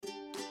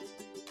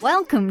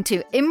Welcome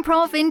to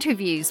Improv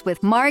Interviews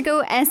with Margot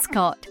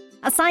Escott,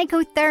 a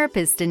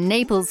psychotherapist in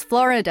Naples,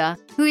 Florida,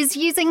 who is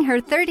using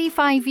her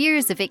 35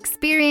 years of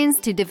experience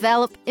to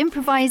develop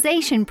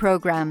improvisation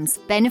programs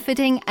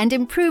benefiting and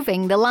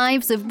improving the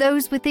lives of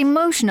those with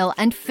emotional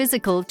and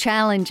physical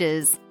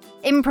challenges.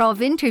 Improv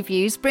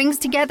Interviews brings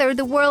together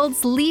the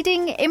world's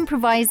leading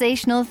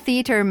improvisational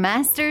theatre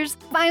masters,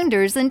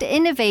 founders, and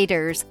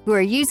innovators who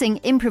are using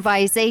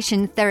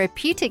improvisation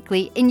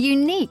therapeutically in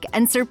unique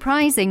and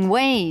surprising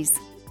ways.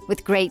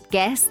 With great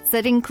guests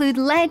that include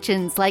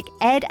legends like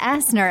Ed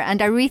Asner and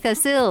Aretha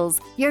Sills,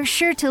 you're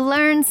sure to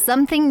learn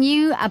something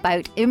new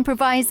about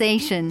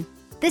improvisation.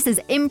 This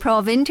is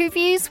Improv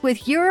Interviews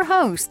with your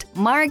host,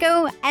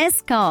 Margot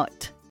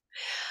Escott.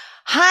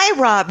 Hi,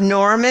 Rob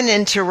Norman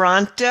in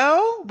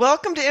Toronto.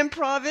 Welcome to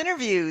Improv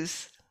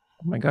Interviews.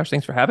 Oh my gosh,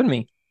 thanks for having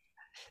me.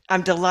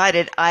 I'm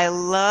delighted. I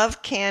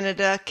love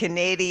Canada,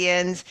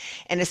 Canadians,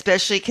 and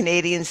especially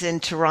Canadians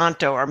in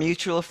Toronto. Our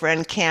mutual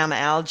friend Cam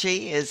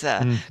Algie is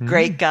a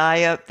great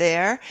guy up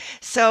there.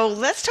 So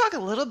let's talk a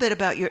little bit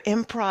about your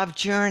improv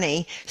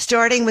journey,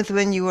 starting with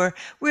when you were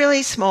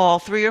really small,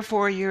 3 or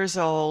 4 years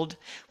old.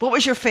 What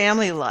was your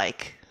family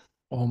like?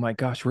 Oh my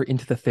gosh, we're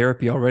into the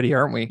therapy already,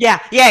 aren't we? Yeah.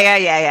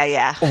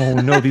 Oh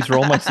no, these are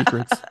all my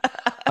secrets.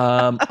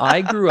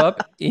 I grew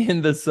up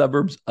in the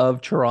suburbs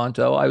of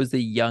Toronto. I was the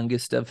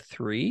youngest of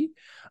three.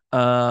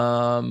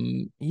 I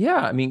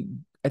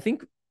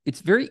think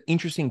it's very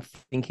interesting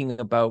thinking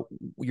about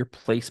your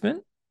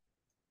placement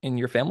in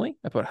your family,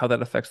 about how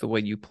that affects the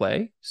way you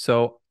play.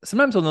 So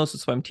sometimes I'll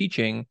notice when I'm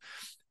teaching,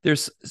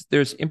 there's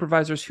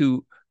improvisers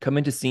who come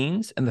into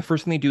scenes, and the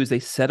first thing they do is they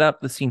set up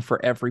the scene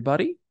for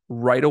everybody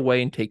right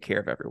away and take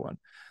care of everyone.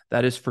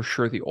 That is for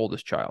sure the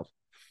oldest child.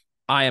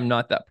 I am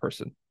not that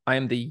person. I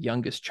am the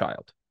youngest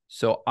child.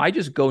 So I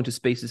just go into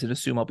spaces and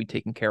assume I'll be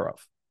taken care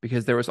of,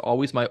 because there was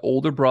always my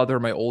older brother,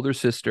 my older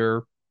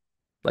sister.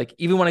 Like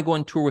even when I go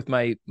on tour with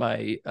my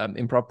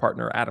improv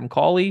partner, Adam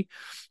Cawley,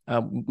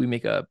 we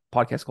make a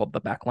podcast called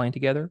The Backline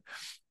together.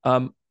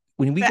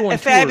 When we go on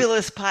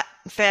fabulous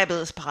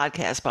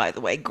podcast, by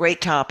the way.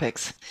 Great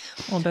topics.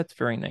 Oh, that's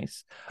very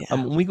nice. Yeah.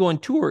 When we go on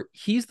tour,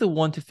 he's the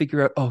one to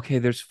figure out, okay,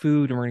 there's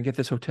food and we're going to get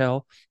this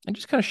hotel, and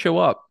just kind of show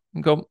up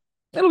and go,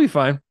 it'll be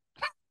fine.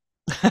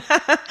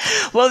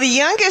 Well, the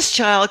youngest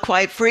child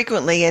quite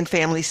frequently in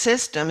family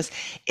systems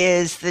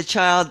is the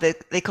child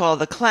that they call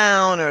the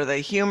clown or the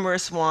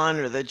humorous one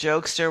or the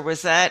jokester.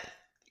 Was that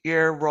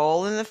your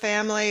role in the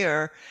family,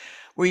 or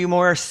were you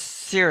more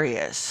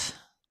serious?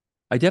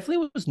 I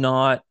definitely was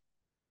not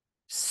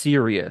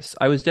serious.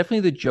 I was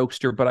definitely the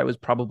jokester, but I was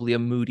probably a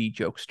moody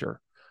jokester.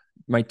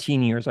 My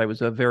teen years, I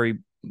was a very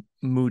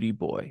moody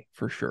boy,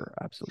 for sure.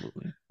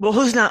 Absolutely. Well,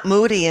 who's not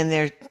moody in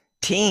their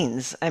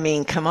teens? I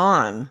mean, come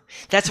on.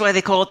 That's why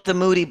they call it the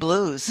Moody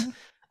Blues.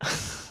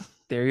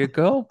 There you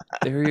go.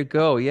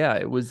 Yeah,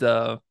 it was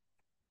a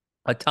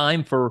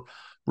time for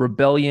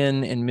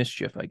rebellion and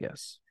mischief, I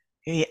guess.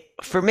 Yeah,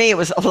 for me, it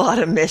was a lot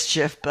of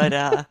mischief, but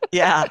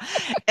yeah.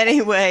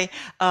 Anyway,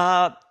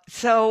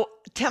 so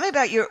tell me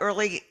about your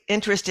early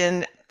interest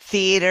in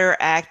theater,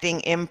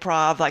 acting,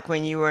 improv, like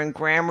when you were in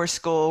grammar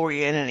school. Were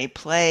you in any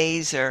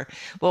plays, or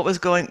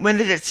when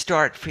did it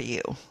start for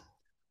you?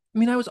 I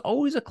mean, I was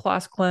always a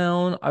class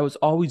clown. I was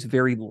always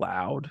very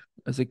loud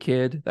as a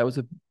kid. That was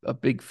a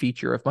big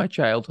feature of my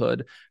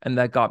childhood, and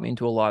that got me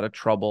into a lot of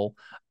trouble.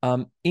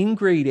 In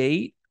grade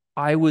 8,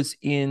 there was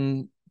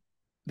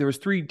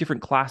 3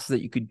 different classes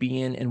that you could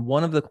be in, and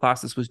one of the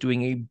classes was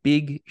doing a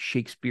big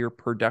Shakespeare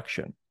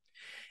production.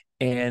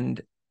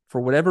 And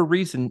for whatever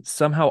reason,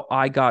 somehow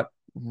I got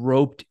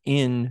roped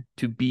in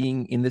to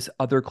being in this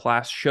other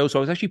class show. So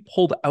I was actually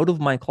pulled out of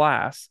my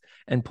class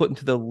and put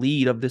into the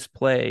lead of this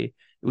play.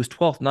 It was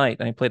 12th Night,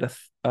 and I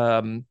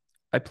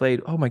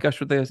played, oh my gosh,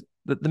 what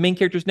the main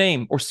character's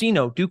name?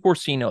 Orsino, Duke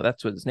Orsino.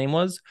 That's what his name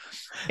was.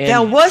 And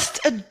thou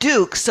wast a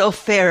duke so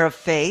fair of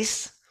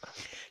face,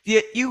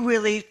 yet you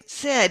really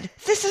said,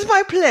 "This is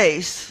my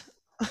place."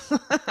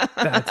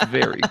 That's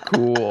very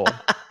cool.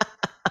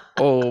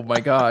 Oh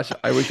my gosh,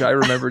 I wish I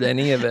remembered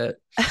any of it.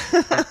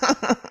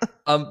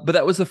 But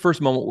that was the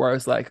first moment where I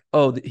was like,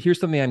 oh,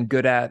 here's something I'm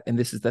good at, and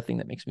this is the thing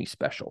that makes me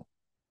special.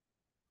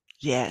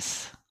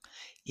 Yes.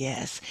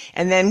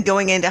 And then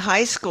going into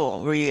high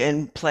school, were you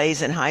in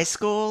plays in high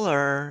school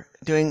or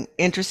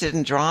interested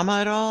in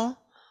drama at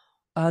all?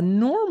 A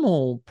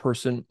normal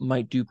person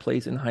might do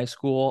plays in high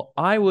school.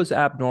 I was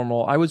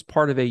abnormal. I was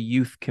part of a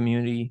youth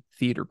community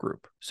theater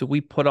group. So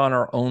we put on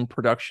our own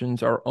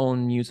productions, our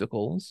own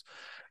musicals.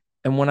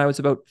 And when I was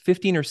about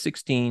 15 or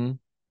 16,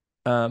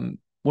 one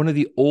of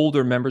the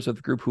older members of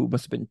the group, who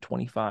must have been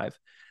 25,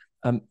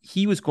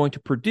 he was going to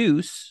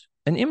produce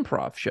an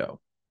improv show.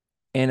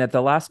 And at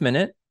the last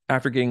minute,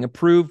 after getting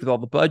approved with all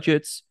the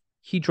budgets,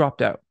 he dropped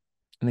out.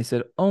 And they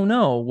said, oh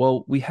no,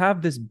 well, we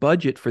have this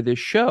budget for this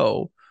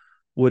show.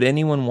 Would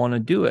anyone want to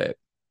do it?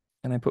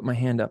 And I put my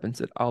hand up and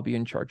said, I'll be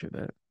in charge of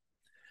it.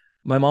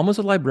 My mom was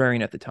a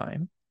librarian at the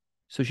time,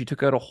 so she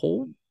took out a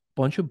whole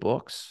bunch of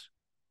books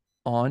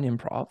on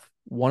improv.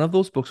 One of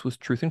those books was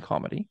Truth and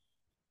Comedy.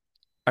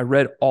 I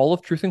read all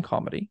of Truth and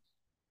Comedy.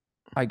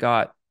 I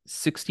got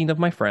 16 of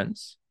my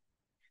friends.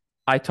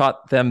 I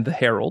taught them the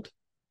Herald.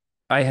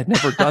 I had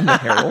never done the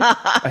Herald.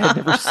 I had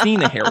never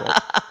seen a Herald.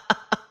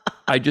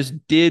 I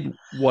just did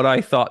what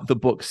I thought the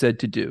book said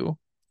to do.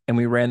 And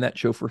we ran that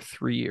show for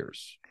 3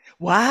 years.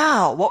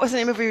 Wow. What was the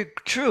name of your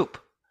troupe?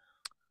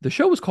 The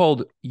show was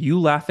called You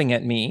Laughing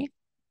at Me.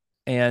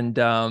 And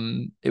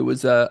it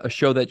was a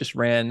show that just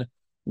ran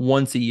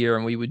once a year,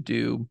 and we would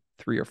do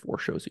 3 or 4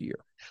 shows a year.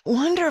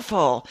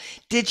 Wonderful.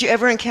 Did you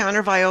ever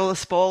encounter Viola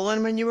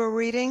Spolin when you were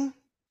reading?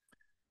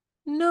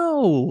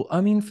 No,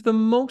 I mean, for the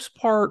most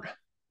part,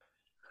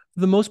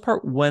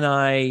 when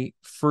I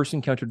first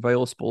encountered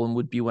Viola Spolin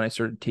would be when I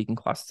started taking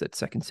classes at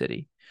Second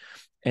City.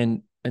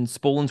 And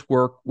Spolin's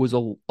work was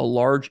a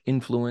large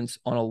influence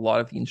on a lot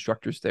of the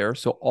instructors there.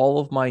 So all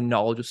of my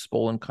knowledge of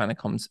Spolin kind of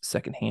comes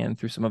secondhand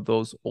through some of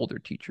those older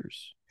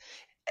teachers.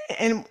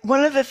 And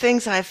one of the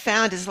things I've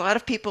found is a lot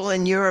of people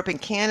in Europe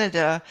and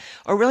Canada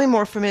are really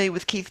more familiar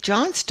with Keith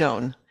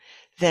Johnstone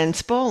than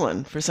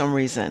Spolin for some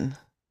reason.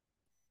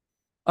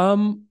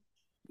 Um,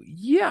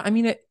 yeah, I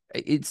mean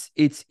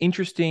it's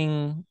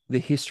interesting. The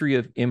history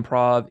of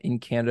improv in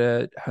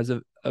Canada has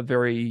a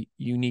very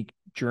unique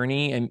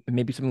journey, and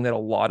maybe something that a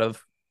lot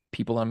of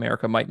people in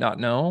America might not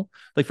know.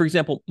 Like, for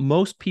example,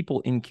 most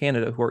people in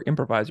Canada who are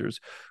improvisers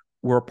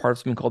were a part of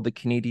something called the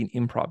Canadian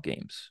Improv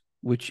Games,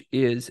 which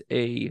is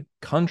a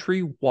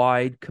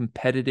countrywide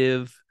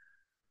competitive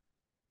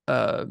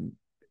uh,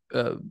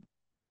 uh,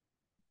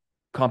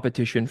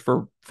 competition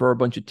for a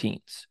bunch of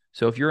teens.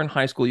 So if you're in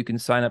high school, you can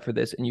sign up for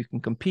this and you can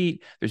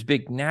compete. There's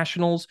big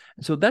nationals.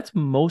 And so that's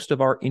most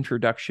of our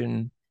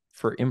introduction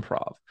for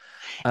improv.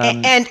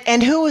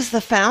 And who was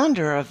the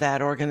founder of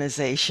that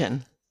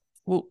organization?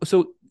 Well,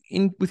 so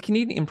in with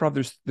Canadian improv,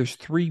 there's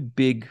three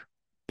big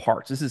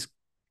parts. This is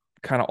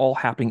kind of all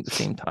happening at the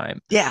same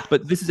time. Yeah.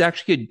 But this is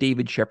actually a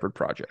David Shepard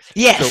project.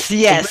 Yes, So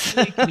yes.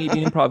 originally,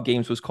 Canadian Improv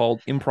Games was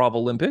called Improv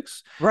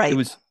Olympics. It Right.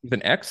 was with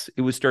an X.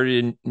 It was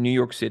started in New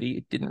York City.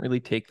 It didn't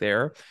really take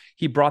there.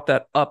 He brought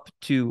that up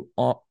to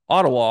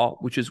Ottawa,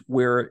 which is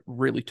where it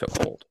really took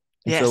hold.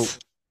 And so Yes.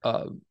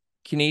 uh,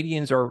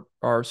 Canadians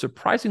are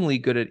surprisingly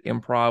good at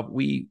improv.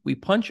 We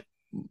punch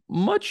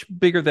much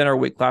bigger than our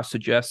weight class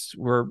suggests.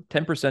 We're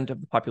 10%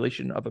 of the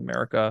population of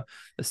America,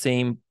 the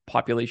same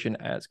population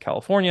as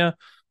California,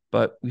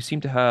 but we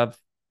seem to have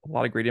a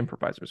lot of great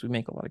improvisers. We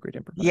make a lot of great Yeah.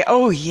 improvisers.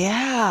 Oh,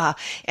 yeah.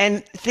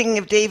 And thinking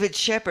of David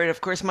Shepard,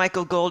 of course,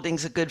 Michael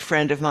Golding's a good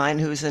friend of mine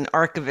who's an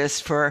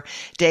archivist for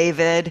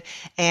David.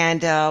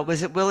 And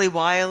was it Willie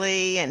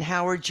Wiley and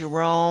Howard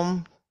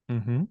Jerome?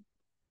 Mm-hmm.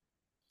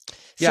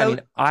 Yeah, I So,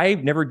 mean, I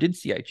never did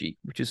CIG,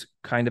 which is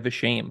kind of a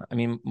shame. I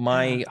mean, yeah.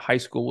 my high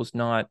school was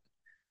not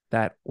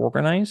that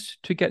organized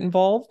to get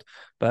involved,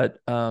 but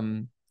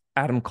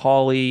Adam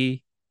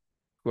Cawley,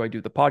 who I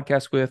do the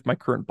podcast with, my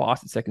current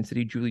boss at Second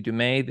City, Julie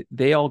Dumais,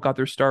 they all got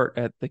their start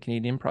at the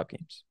Canadian Improv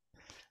Games.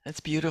 That's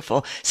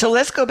beautiful. So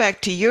let's go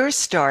back to your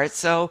start.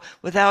 So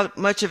without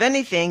much of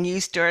anything, you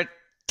start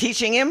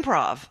teaching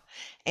improv.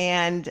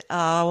 And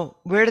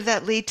where did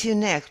that lead to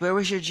next? Where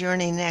was your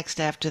journey next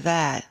after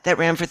that? That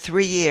ran for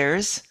 3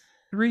 years.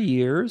 3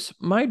 years.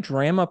 My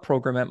drama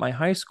program at my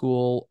high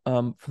school,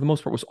 for the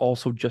most part, was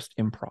also just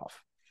improv.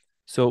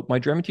 So my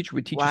drama teacher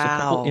would teach us a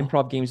couple Wow.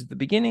 improv games at the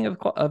beginning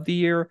of the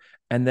year,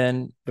 and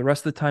then the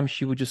rest of the time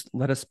she would just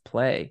let us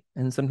play.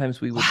 And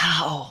sometimes we would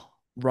Wow.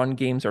 run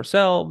games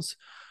ourselves.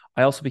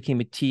 I also became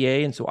a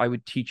TA, and so I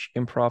would teach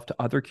improv to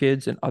other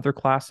kids in other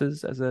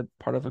classes as a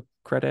part of a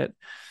credit.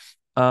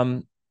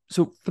 Um,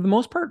 so for the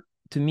most part,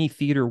 to me,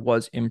 theater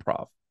was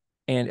improv.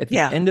 And at the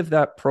Yeah. end of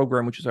that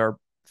program, which is our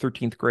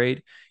 13th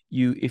grade,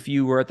 if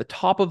you were at the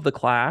top of the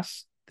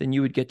class, then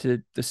you would get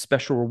to the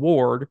special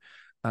reward.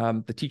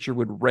 The teacher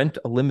would rent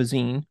a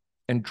limousine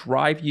and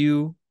drive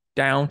you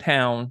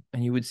downtown,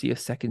 and you would see a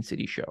Second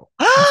City show,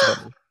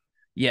 incidentally.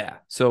 Yeah.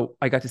 So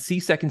I got to see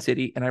Second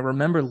City, and I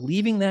remember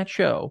leaving that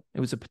show. It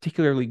was a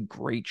particularly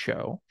great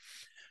show.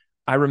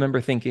 I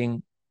remember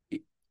thinking,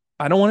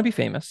 I don't want to be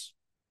famous.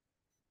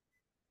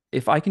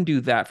 If I can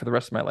do that for the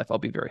rest of my life, I'll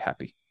be very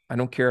happy. I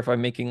don't care if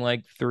I'm making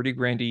like 30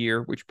 grand a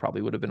year, which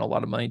probably would have been a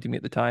lot of money to me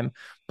at the time,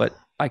 but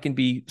I can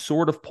be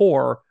sort of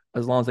poor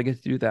as long as I get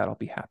to do that, I'll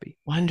be happy.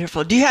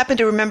 Wonderful. Do you happen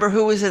to remember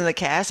who was in the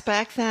cast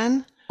back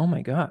then? Oh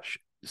my gosh.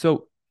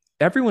 So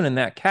everyone in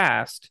that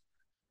cast,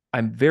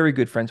 I'm very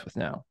good friends with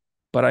now,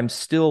 but I'm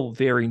still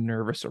very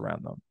nervous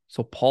around them.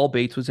 So Paul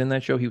Bates was in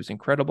that show. He was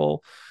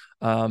incredible.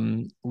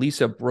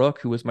 Lisa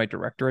Brooke, who was my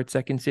director at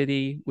Second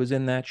City, was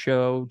in that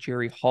show.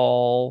 Jerry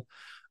Hall,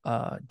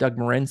 Doug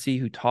Morency,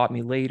 who taught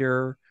me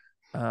later.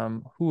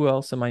 Who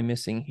else am I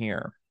missing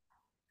here?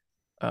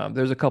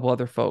 There's a couple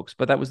other folks,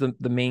 but that was the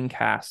main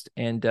cast.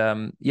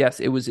 And yes,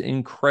 it was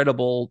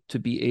incredible to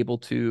be able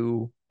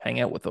to hang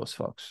out with those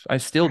folks. I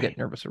still get Right.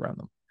 nervous around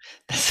them.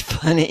 That's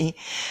funny.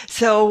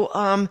 So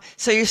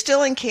you're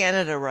still in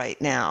Canada right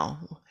now.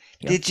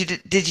 Yeah.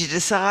 Did you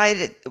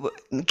decide?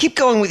 Keep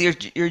going with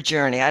your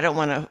journey. I don't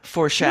want to No,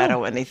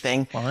 foreshadow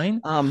anything.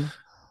 fine. Um,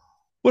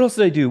 What else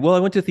did I do? Well, I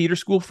went to theater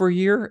school for a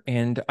year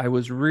and I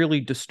was really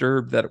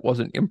disturbed that it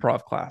wasn't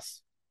improv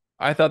class.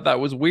 I thought that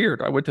was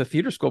weird. I went to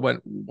theater school,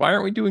 went, why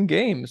aren't we doing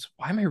games?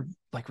 Why am I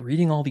like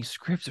reading all these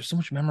scripts? There's so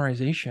much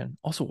memorization.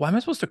 Also, why am I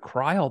supposed to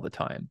cry all the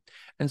time?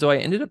 And so I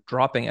ended up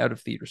dropping out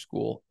of theater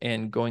school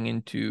and going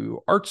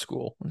into art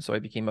school. And so I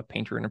became a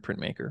painter and a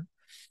printmaker.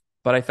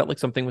 But I felt like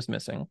something was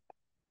missing.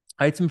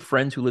 I had some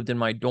friends who lived in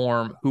my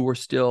dorm who were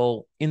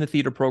still in the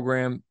theater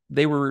program.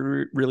 They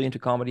were really into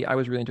comedy. I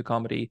was really into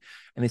comedy.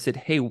 And they said,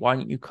 hey, why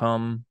don't you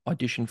come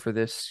audition for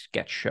this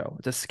sketch show?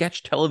 It's a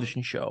sketch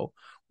television show.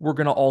 We're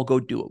going to all go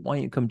do it. Why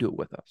don't you come do it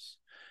with us?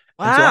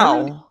 And so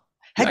Wow.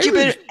 I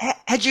really,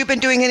 Had you been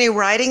doing any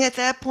writing at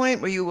that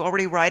point? Were you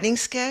already writing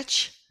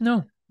sketch?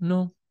 no,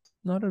 no,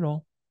 not at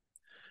all.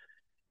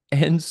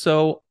 And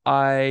so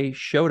I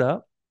showed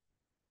up,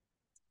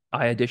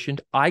 I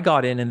auditioned, I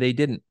got in and they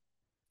didn't.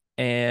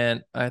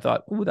 And I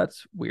thought, oh,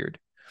 that's weird.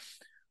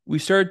 We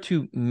started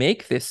to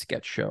make this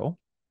sketch show.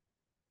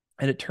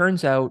 And it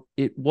turns out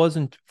it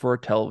wasn't for a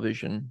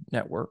television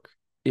network.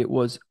 It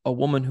was a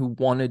woman who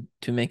wanted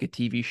to make a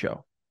TV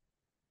show.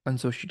 And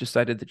so she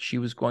decided that she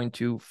was going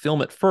to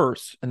film it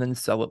first and then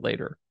sell it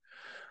later.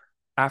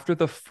 After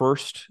the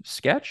first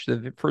sketch,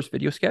 the first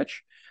video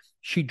sketch,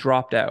 she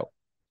dropped out.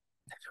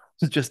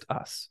 It was just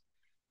us.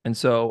 And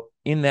so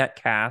in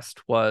that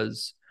cast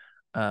was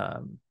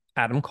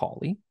Adam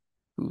Cawley,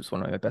 who's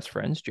one of my best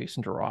friends,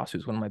 Jason DeRoss,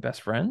 who's one of my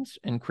best friends,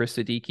 and Chris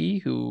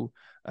Siddiqui, who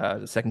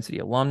is a Second City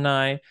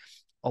alumni,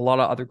 a lot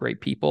of other great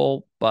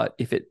people. But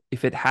if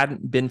it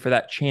hadn't been for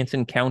that chance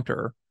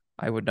encounter,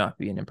 I would not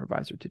be an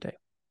improviser today.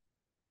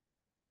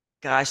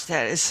 Gosh,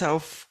 that is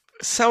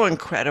so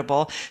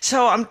incredible.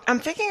 So I'm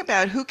thinking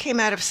about who came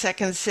out of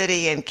Second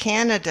City in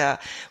Canada.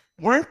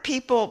 Weren't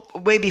people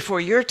way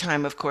before your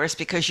time, of course,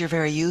 because you're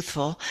very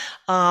youthful.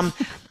 Um,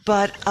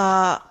 but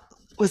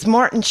was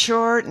Martin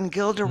Short and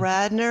Gilda Mm.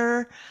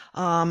 Radner,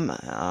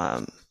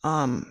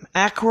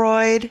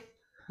 Aykroyd?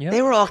 They Yep.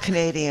 were all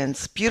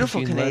Canadians,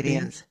 beautiful Eugene Levy.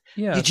 Canadians.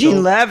 Yeah. Eugene So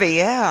Levy,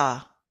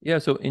 yeah.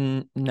 so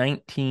in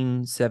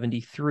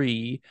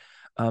 1973,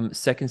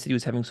 Second City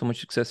was having so much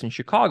success in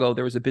Chicago.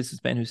 There was a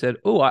businessman who said,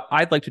 "Oh,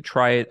 I'd like to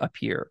try it up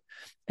here."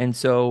 And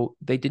so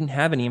they didn't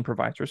have any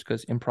improvisers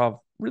because improv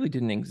really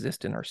didn't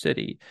exist in our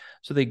city.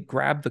 So they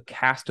grabbed the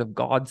cast of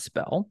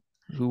Godspell,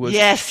 who was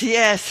Yes,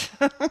 yes.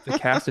 the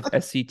cast of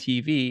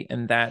SCTV,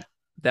 and that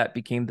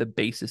became the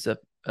basis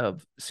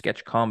of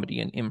sketch comedy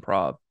and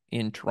improv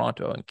in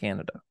Toronto and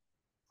Canada.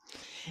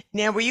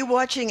 Now, were you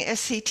watching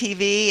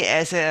SCTV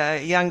as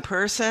a young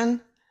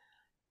person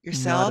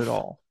Not at yourself?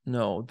 all.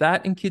 No,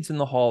 that and Kids in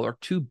the Hall are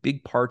two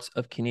big parts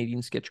of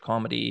Canadian sketch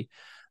comedy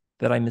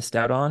that I missed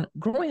out on.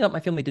 Growing up, my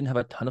family didn't have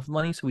a ton of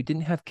money, so we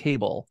didn't have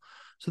cable.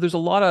 So there's a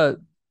lot of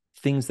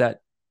things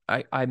that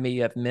I may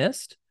have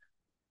missed.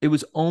 It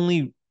was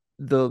only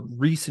the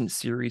recent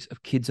series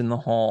of Kids in the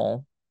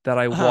Hall that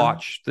I Uh-huh.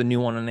 watched, the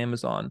new one on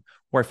Amazon,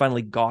 where I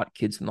finally got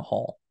Kids in the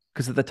Hall.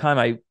 Because at the time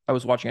I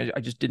was watching, I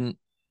just didn't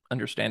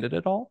understand it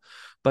at all.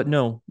 But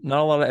no,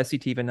 not a lot of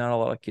SCTV and not a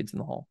lot of Kids in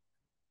the Hall.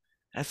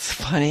 That's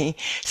funny.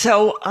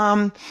 So,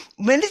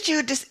 when did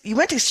you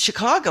went to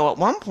Chicago at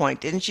one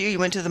point, didn't you? You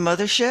went to the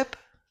mothership?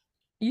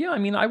 Yeah, I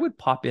mean, I would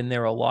pop in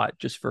there a lot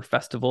just for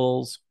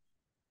festivals.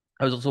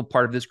 I was also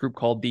part of this group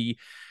called the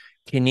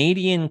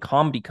Canadian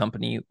Comedy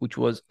Company, which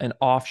was an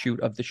offshoot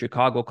of the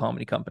Chicago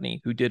Comedy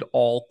Company, who did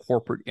all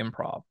corporate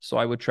improv. So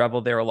I would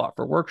travel there a lot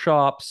for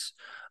workshops.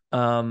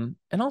 And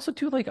also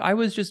too, like I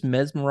was just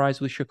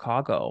mesmerized with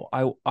Chicago.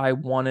 I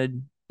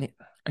wanted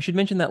I should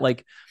mention that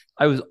like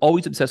I was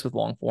always obsessed with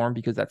long form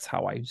because that's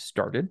how I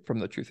started from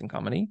the Truth and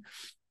Comedy.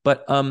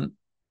 But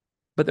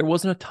but there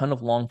wasn't a ton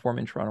of long form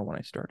in Toronto when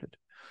I started.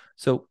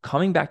 So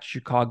coming back to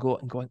Chicago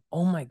and going,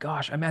 oh my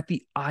gosh, I'm at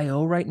the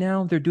IO right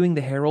now. They're doing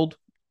the Herald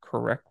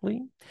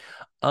correctly.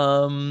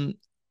 Um,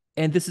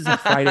 and this is a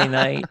Friday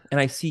night, and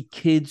I see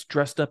kids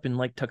dressed up in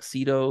like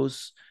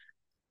tuxedos,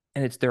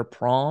 and it's their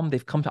prom.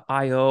 They've come to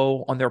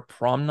IO on their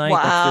prom night.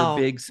 That's their Wow,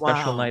 big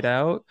special wow. night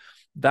out.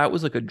 That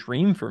was like a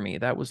dream for me.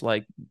 That was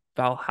like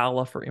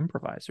Valhalla for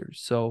improvisers.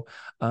 So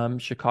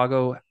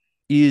Chicago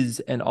is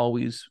and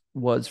always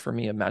was for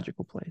me a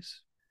magical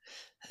place.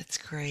 That's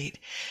great.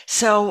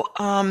 So,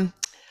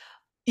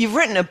 you've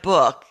written a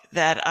book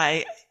that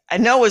I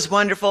know is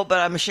wonderful, but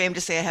I'm ashamed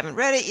to say I haven't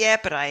read it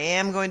yet, but I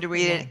am going to Oh,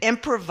 read it. wow.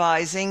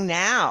 Improvising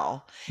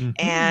Now, Mm-hmm.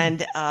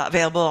 and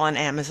available on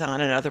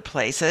Amazon and other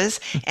places.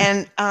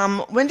 And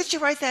when did you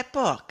write that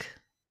book?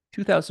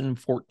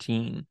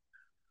 2014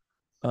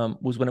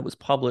 was when it was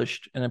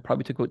published, and it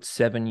probably took about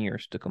 7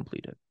 years to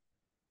complete it.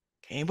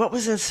 Okay, what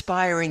was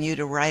inspiring you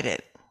to write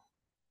it?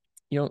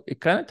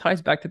 It kind of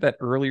ties back to that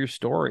earlier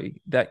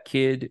story, that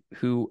kid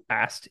who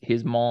asked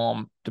his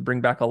mom to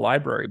bring back a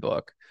library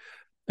book.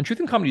 And Truth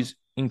and Comedy is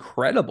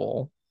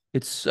incredible.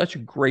 It's such a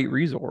great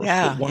resource.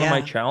 But Yeah, one of my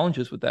yeah.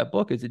 challenges with that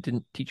book is it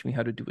didn't teach me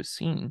how to do a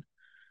scene.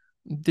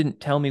 It didn't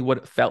tell me what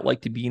it felt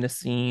like to be in a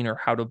scene or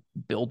how to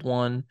build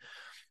one.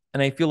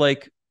 And I feel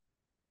like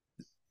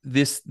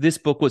this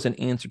book was an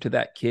answer to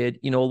that kid.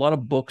 A lot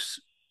of books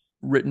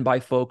written by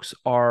folks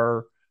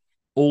are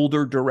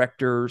older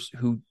directors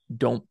who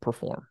don't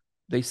perform.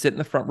 They sit in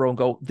the front row and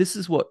go, this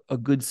is what a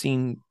good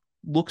scene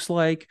looks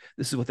like.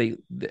 This is what the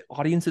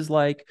audience is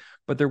like.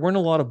 But there weren't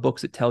a lot of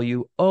books that tell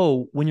you,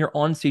 oh, when you're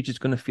on stage, it's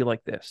going to feel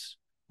like this.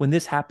 When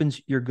this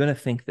happens, you're going to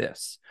think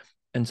this.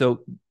 And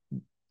so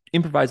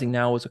improvising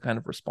now is a kind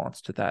of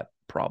response to that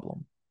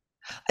problem.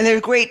 And they're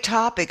great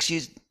topics.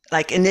 You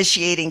like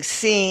initiating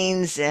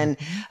scenes and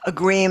Mm-hmm.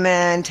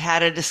 agreement, how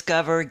to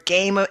discover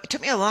game. It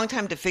took me a long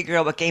time to figure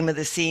out what game of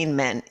the scene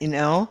meant,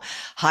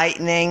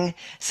 heightening.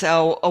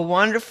 So a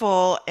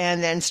wonderful,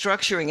 and then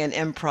structuring an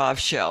improv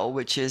show,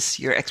 which is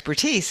your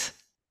expertise.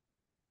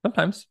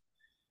 Sometimes.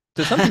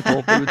 To some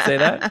people, they would say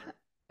that.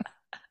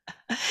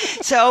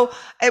 So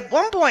at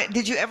one point,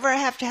 did you ever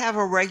have to have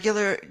a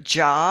regular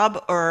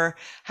job, or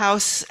how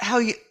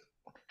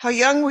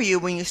young were you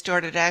when you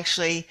started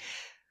actually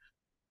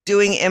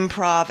doing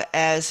improv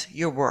as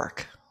your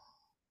work?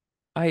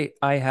 I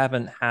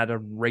haven't had a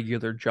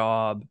regular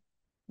job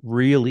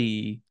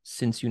really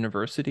since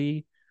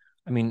university.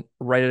 I mean,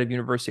 right out of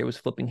university, I was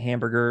flipping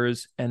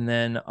hamburgers, and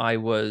then I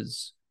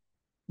was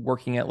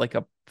working at like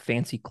a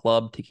fancy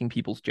club taking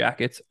people's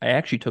jackets. I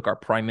actually took our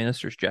prime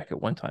minister's jacket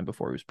one time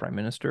before he was prime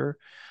minister.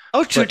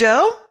 Oh, But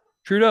Trudeau?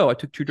 Trudeau, I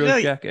took Trudeau's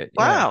Trudeau. jacket.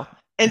 Yeah. Wow.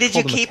 And I did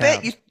you called him a keep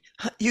it? cab.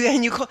 You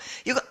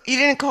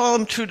didn't call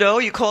him Trudeau,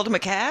 you called him a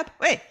cab?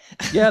 Wait.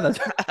 Yeah, that's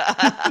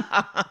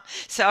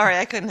Sorry,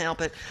 I couldn't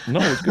help it. no,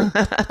 it was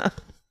good.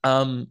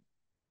 Um,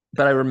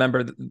 but I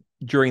remember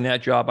during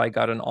that job, I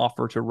got an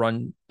offer to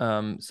run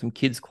some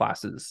kids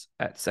classes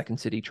at Second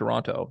City,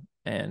 Toronto,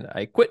 and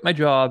I quit my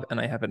job, and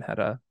I haven't had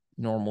a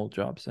normal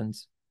job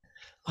since.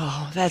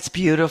 Oh, that's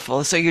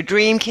beautiful. So your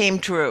dream came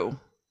true.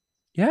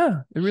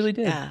 Yeah, it really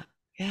did. Yeah.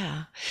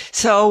 Yeah.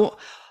 So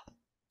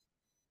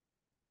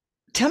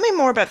tell me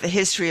more about the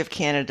history of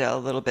Canada a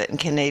little bit and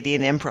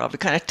Canadian improv. We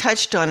kind of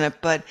touched on it,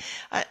 but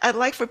I'd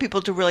like for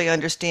people to really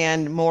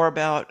understand more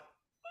about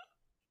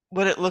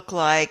what it looked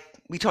like.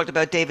 We talked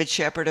about David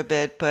Shepard a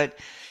bit, but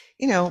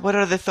what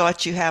are the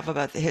thoughts you have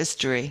about the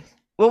history?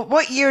 Well,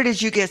 what year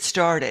did you get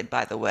started,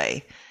 by the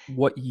way?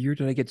 What year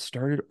did I get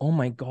started? Oh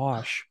my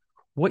gosh.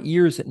 What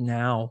year is it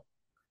now?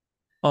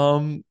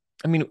 Um,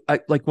 I mean,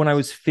 like when I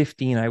was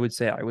 15, I would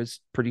say I was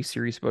pretty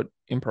serious about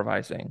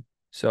improvising.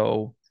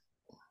 So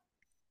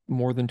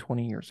more than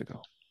 20 years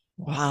ago.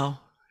 Wow. Wow.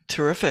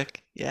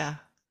 Terrific. Yeah.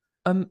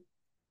 Um,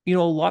 a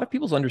lot of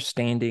people's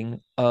understanding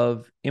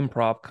of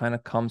improv kind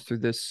of comes through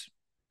this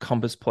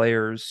Compass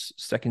Players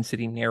Second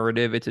City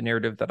narrative. It's a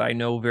narrative that I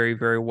know very,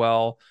 very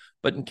well.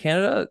 But in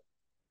Canada,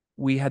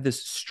 we had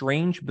this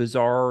strange,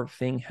 bizarre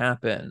thing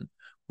happen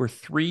where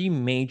three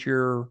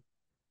major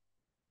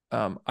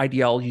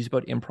ideologies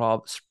about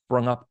improv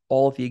sprung up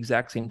all at the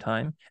exact same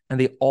time, and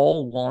they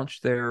all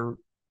launched their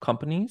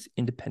companies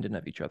independent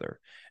of each other.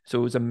 So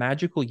it was a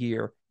magical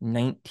year,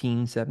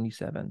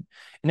 1977.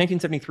 In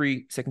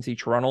 1973, Second City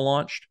Toronto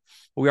launched.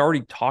 We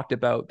already talked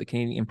about the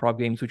Canadian Improv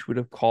Games, which would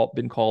have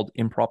been called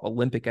Improv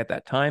Olympic at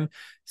that time.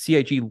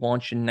 CIG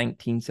launched in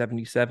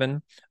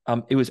 1977.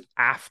 It was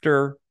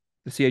after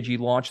the CIG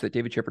launch that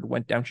David Shepard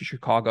went down to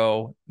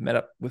Chicago, met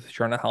up with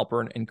Sharna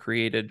Halpern, and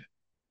created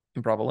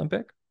Improv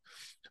Olympic.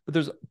 But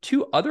there's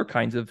two other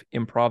kinds of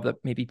improv that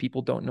maybe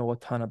people don't know a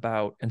ton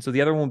about. And so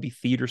the other one would be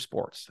theater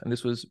sports. And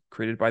this was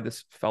created by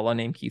this fella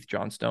named Keith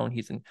Johnstone.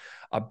 He's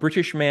a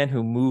British man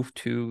who moved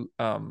to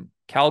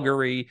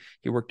Calgary.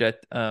 He worked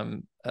at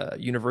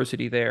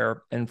university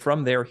there. And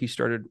from there, he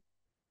started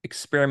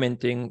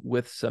experimenting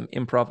with some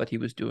improv that he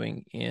was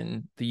doing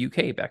in the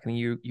UK, back in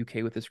the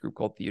UK with this group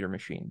called Theater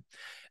Machine.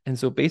 And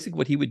so basically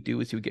what he would do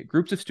is he would get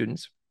groups of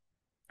students,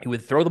 he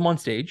would throw them on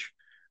stage,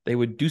 they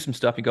would do some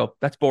stuff and go,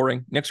 that's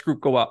boring. Next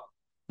group, go up.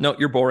 No,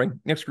 you're boring.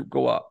 Next group,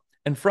 go up.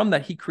 And from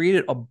that, he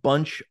created a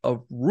bunch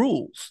of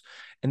rules.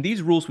 And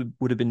these rules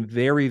would have been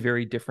very,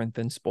 very different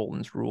than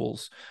Spolton's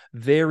rules,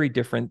 very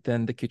different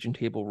than the kitchen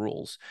table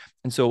rules.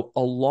 And so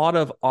a lot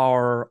of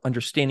our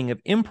understanding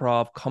of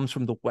improv comes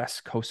from the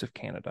west coast of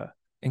Canada.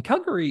 And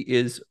Calgary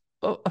is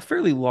a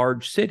fairly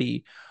large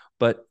city,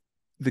 but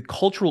the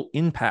cultural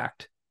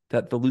impact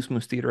that the Loose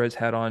Moose Theater has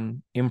had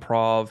on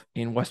improv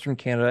in Western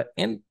Canada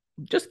and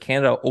just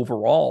Canada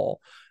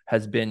overall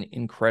has been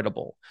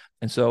incredible.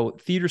 And so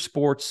theater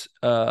sports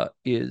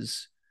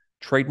is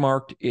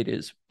trademarked. It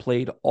is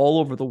played all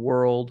over the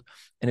world.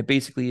 And it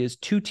basically is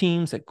two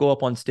teams that go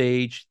up on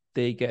stage.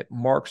 They get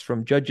marks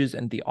from judges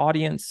and the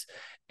audience.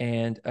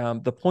 And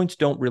the points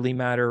don't really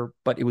matter,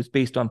 but it was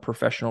based on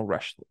professional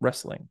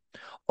wrestling.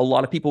 A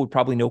lot of people would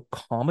probably know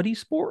comedy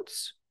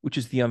sports, which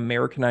is the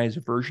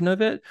Americanized version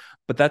of it.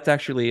 But that's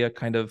actually a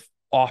kind of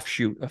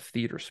offshoot of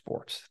theater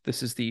sports.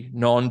 This is the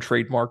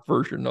non-trademark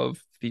version of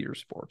theater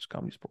sports,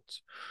 comedy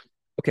sports.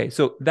 Okay,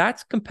 so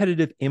that's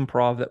competitive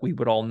improv that we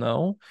would all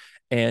know.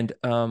 And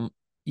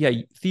yeah,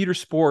 theater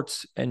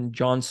sports and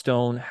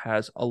Johnstone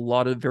has a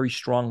lot of very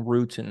strong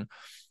roots in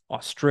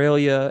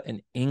Australia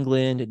and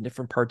England and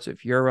different parts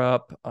of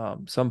Europe,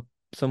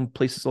 some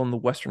places on the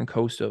western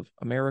coast of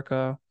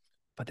America.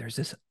 But there's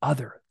this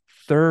other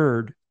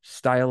third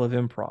style of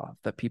improv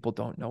that people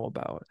don't know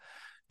about.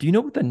 Do you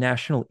know what the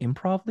National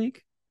Improv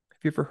League?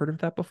 Have you ever heard of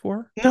that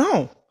before?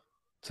 No.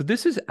 So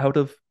this is out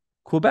of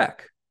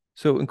Quebec.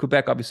 So in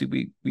Quebec,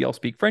 obviously, we all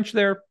speak French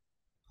there.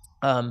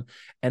 Um,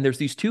 and there's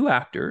these two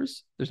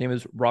actors. Their name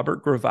is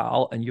Robert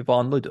Graval and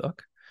Yvonne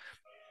Leduc.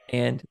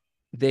 And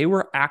they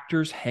were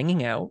actors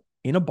hanging out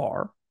in a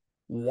bar,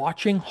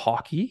 watching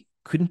hockey.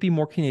 Couldn't be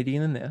more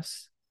Canadian than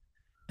this.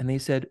 And they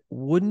said,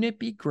 wouldn't it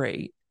be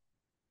great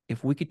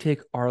if we could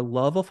take our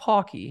love of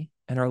hockey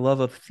and our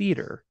love of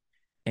theater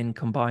and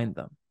combine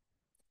them?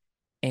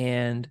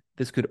 And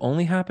this could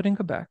only happen in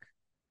Quebec.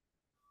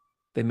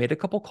 They made a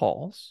couple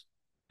calls,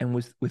 and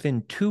was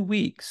within 2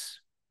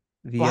 weeks,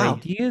 the Wow.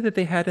 idea that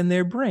they had in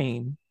their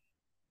brain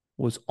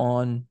was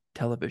on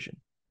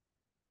television.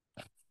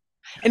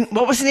 And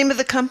what was the name of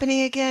the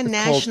company again? It's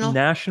called National?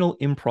 National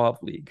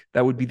Improv League.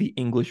 That would be the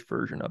English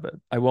version of it.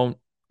 I won't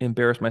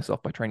embarrass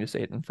myself by trying to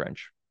say it in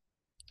French.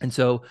 And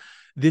so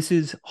this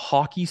is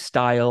hockey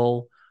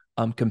style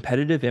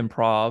competitive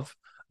improv.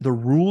 The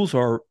rules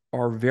are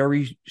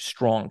very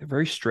strong, they're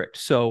very strict.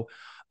 So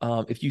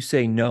if you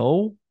say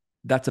no,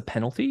 that's a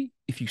penalty.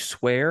 If you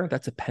swear,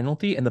 that's a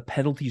penalty, and the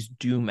penalties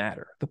do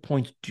matter. The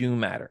points do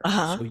matter.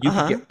 Uh-huh. So you could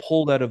Uh-huh. get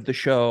pulled out of the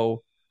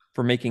show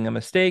for making a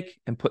mistake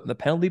and put in the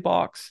penalty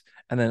box,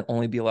 and then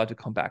only be allowed to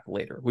come back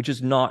later, which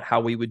is not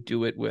how we would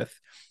do it with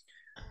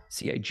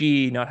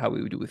CIG, not how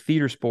we would do it with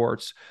theater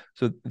sports.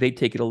 So they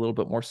take it a little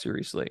bit more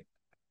seriously.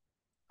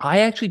 I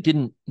actually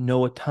didn't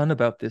know a ton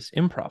about this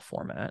improv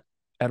format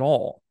at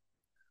all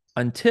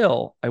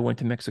until I went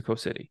to Mexico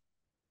City.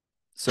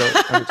 So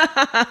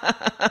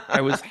I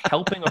was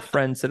helping a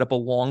friend set up a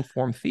long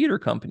form theater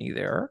company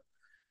there.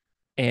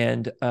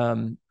 And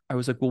I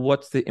was like, well,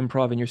 what's the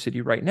improv in your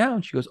city right now?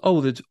 And she goes,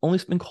 oh, there's only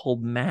something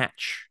called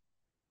match.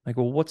 I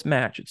go, well, what's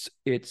match?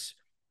 It's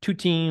two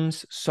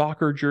teams,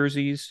 soccer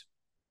jerseys.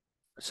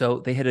 So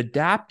they had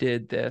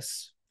adapted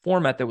this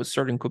format that was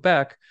started in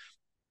Quebec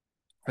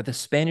for the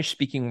Spanish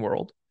speaking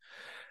world.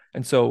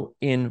 And so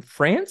in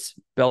France,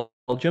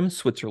 Belgium,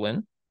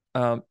 Switzerland,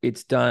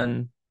 it's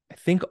done, I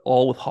think,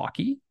 all with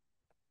hockey.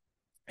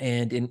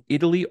 And in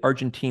Italy,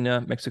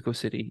 Argentina, Mexico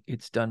City,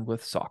 it's done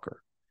with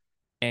soccer.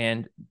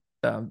 And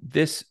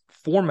this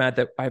format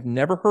that I've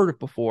never heard of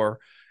before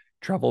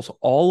travels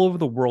all over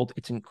the world.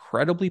 It's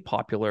incredibly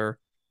popular.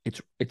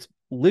 It's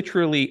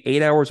literally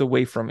 8 hours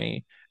away from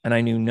me, and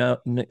I knew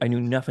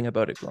nothing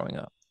about it growing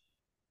up.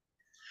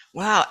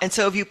 Wow. And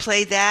so have you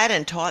played that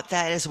and taught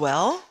that as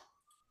well?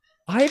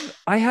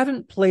 I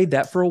haven't played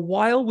that for a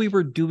while. We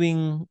were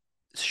doing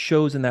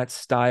shows in that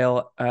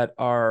style at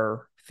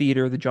our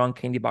theater, the John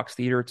Candy Box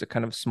Theater. It's a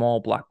kind of small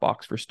black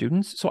box for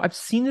students. So I've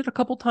seen it a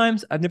couple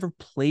times. I've never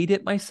played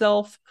it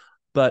myself,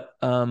 but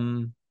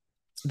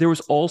there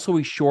was also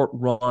a short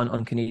run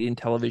on Canadian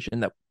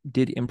television that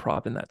did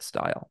improv in that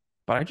style.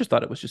 But I just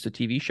thought it was just a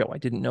TV show. I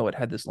didn't know it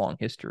had this long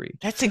history.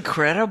 That's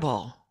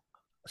incredible.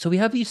 So we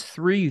have these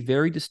three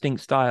very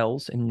distinct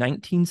styles in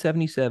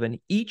 1977,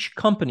 each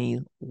company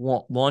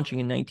launching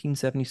in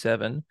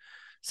 1977,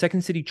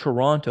 Second City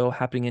Toronto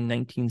happening in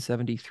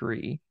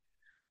 1973.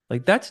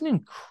 Like that's an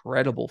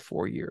incredible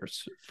 4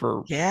 years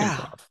for Yeah.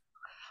 improv.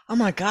 Oh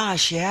my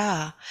gosh,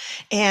 yeah.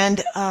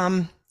 And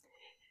and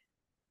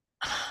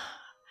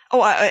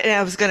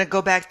I was going to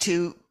go back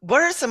to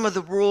what are some of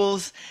the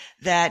rules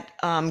that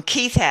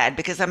Keith had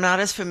because I'm not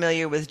as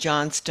familiar with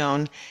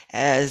Johnstone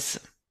as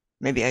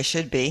maybe I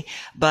should be.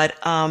 But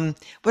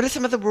what are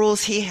some of the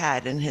rules he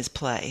had in his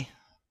play?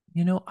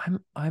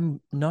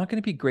 I'm not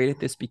going to be great at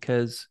this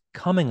because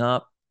coming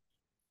up,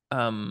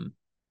 um,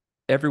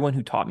 everyone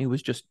who taught me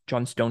was just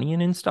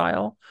Johnstonian in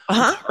style. So it's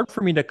Uh-huh. hard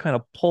for me to kind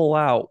of pull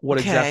out what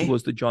exactly Okay.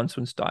 was the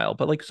Johnstone style.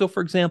 But like, so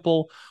for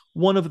example,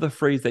 one of the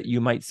phrase that you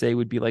might say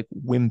would be like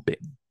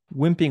wimping.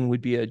 Wimping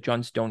would be a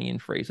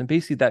Johnstonian phrase. And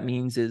basically that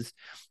means is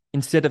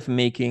instead of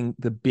making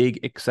the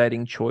big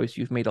exciting choice,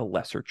 you've made a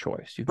lesser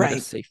choice. You've made a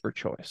Right. safer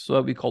choice. So that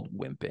would be called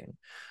wimping.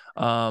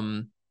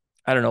 Um,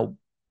 I don't know,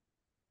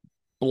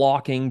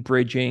 blocking,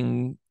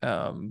 bridging,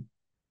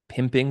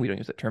 pimping. We don't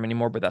use that term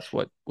anymore, but that's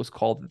what was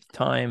called at the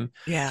time.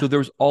 Yeah. So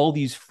there's all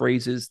these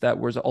phrases that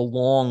was a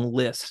long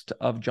list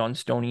of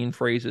Johnstonian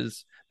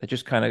phrases that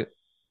just kind of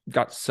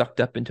got sucked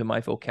up into my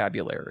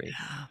vocabulary.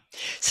 Yeah.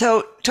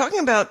 So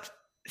talking about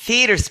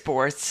theater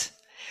sports,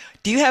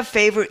 do you have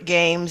favorite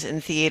games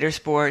in theater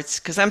sports?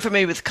 Because I'm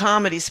familiar with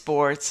comedy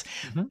sports,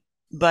 Mm-hmm.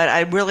 but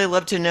I'd really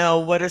love to know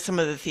what are some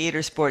of the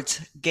theater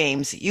sports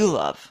games that you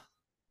love?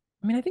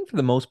 I mean, I think for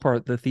the most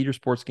part, the theater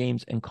sports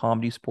games and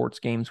comedy sports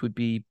games would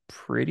be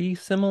pretty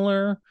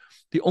similar.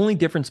 The only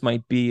difference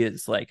might be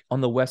is like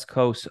on the west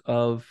coast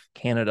of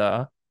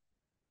Canada,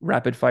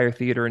 Rapid Fire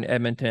Theater in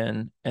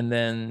Edmonton, and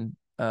then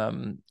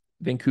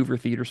Vancouver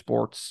Theater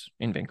Sports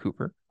in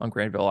Vancouver on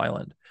Granville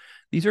Island.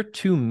 These are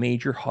two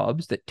major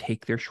hubs that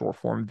take their short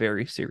form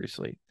very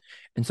seriously.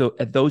 And so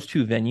at those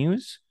two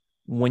venues,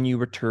 when you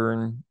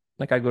return,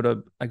 like I go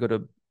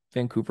to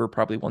Vancouver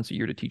probably once a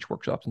year to teach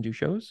workshops and do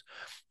shows.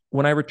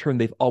 When I return,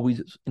 they've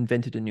always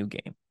invented a new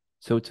game.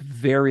 So it's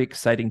very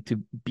exciting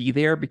to be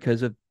there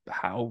because of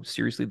how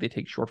seriously they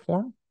take short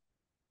form.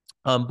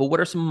 But what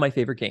are some of my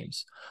favorite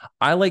games?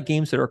 I like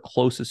games that are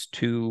closest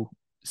to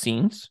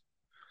scenes.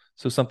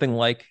 So something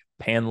like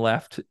pan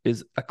left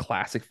is a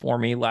classic for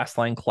me. Last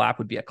line clap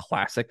would be a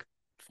classic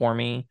for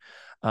me.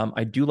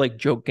 I do like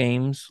joke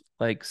games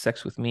like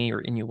Sex with Me or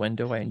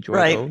Innuendo. I enjoy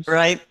Right, those.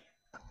 right.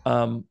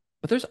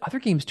 But there's other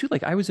games too.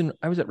 Like I was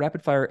at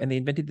Rapid Fire and they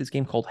invented this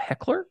game called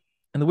Heckler.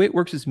 And the way it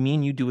works is me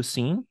and you do a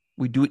scene.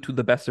 We do it to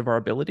the best of our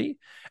ability.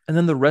 And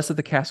then the rest of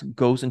the cast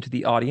goes into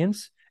the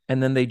audience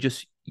and then they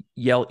just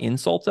yell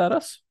insults at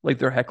us like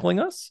they're heckling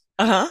us.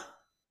 Uh-huh.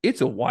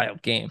 It's a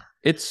wild game.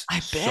 It's I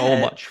so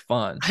bet. much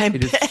fun. I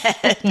It is so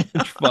bet.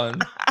 much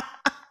fun.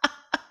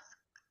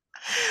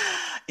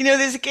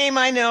 There's a game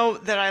I know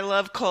that I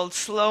love called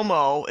Slow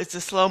Mo. It's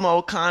a slow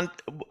mo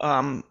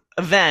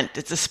event.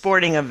 It's a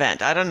sporting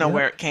event. I don't know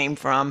where Yep. it came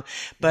from,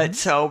 but Mhm.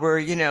 so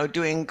we're,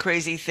 doing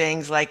crazy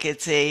things like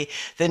it's the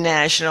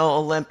National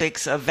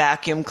Olympics of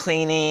vacuum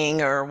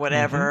cleaning or Mhm.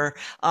 whatever.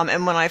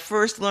 And when I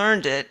first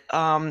learned it,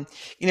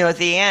 at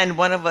the end,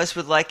 one of us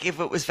would like, if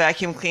it was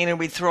vacuum cleaner,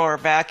 we'd throw our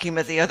vacuum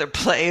at the other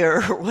player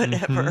or Mhm.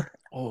 whatever.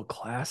 Oh,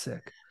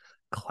 classic.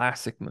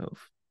 Classic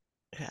move.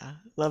 Yeah,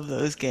 love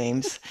those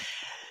games.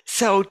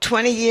 So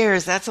 20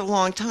 years, that's a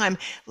long time.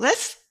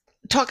 Let's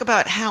talk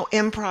about how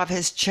improv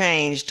has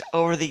changed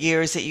over the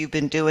years that you've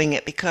been doing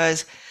it,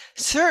 because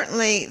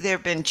certainly there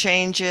have been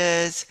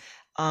changes,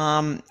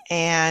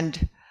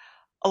 and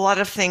a lot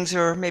of things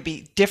are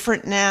maybe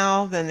different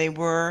now than they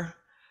were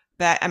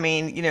back. I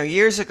mean,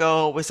 years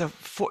ago it was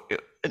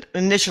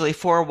initially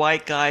four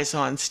white guys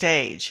on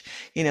stage.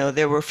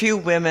 There were few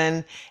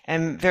women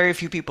and very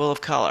few people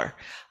of color.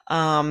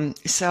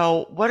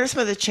 So what are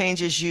some of the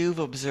changes you've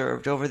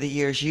observed over the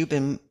years you've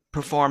been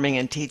performing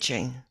and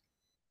teaching?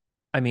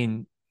 I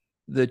mean,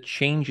 the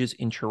changes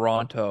in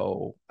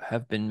Toronto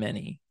have been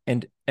many.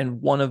 And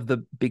one of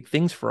the big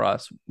things for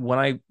us when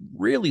I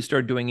really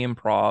started doing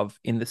improv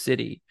in the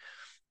city,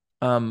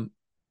 um,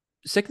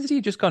 Second City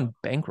had just gone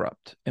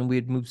bankrupt and we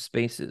had moved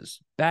spaces.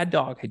 Bad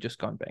Dog had just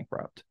gone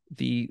bankrupt.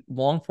 The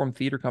long form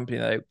theater company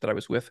that I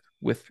was with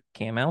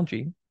Cam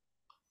Algie,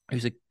 I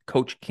used to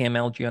coach Cam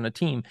Algie on a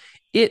team.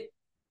 It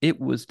it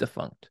was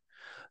defunct.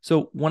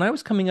 So when I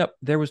was coming up,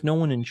 there was no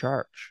one in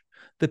charge.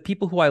 The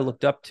people who I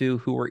looked up to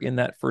who were in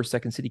that first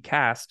Second City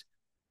cast,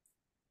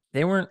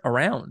 they weren't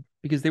around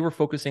because they were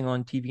focusing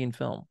on TV and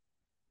film.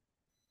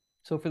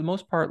 So for the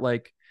most part,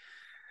 like,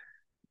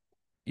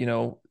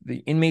 the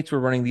inmates were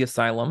running the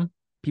asylum.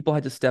 People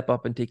had to step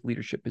up and take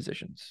leadership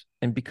positions.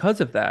 And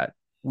because of that,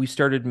 we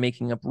started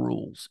making up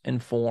rules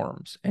and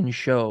forms and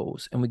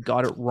shows, and we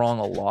got it wrong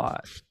a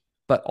lot.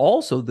 But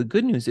also, the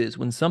good news is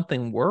when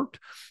something worked,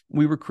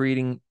 we were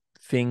creating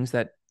things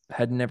that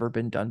had never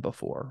been done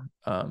before.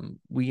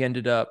 We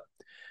ended up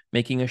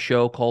making a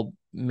show called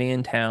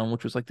Mantown,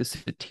 which was like this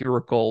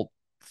satirical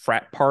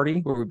frat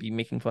party where we'd be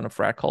making fun of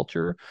frat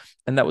culture.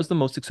 And that was the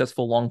most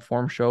successful long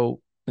form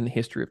show in the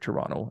history of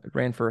Toronto. It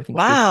ran for, I think,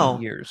 15 Wow.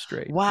 years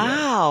straight. Yeah.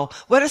 Wow.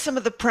 What are some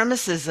of the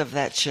premises of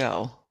that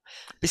show?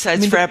 I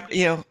Besides mean, the,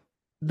 frap,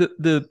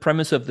 the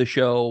premise of the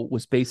show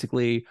was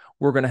basically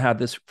we're going to have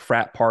this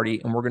frat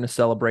party and we're going to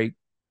celebrate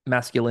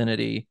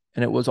masculinity,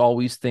 and it was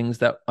always things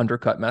that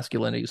undercut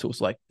masculinity. So it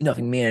was like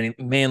nothing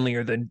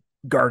manlier than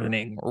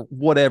gardening or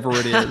whatever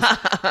it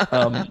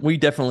is. We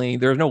definitely,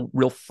 there's no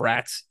real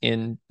frats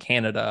in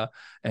Canada,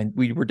 and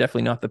we were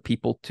definitely not the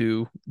people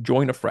to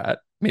join a frat,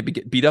 maybe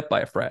get beat up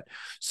by a frat.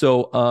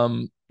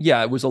 So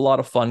yeah, it was a lot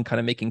of fun kind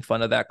of making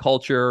fun of that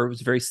culture. It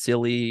was very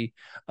silly,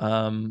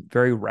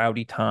 very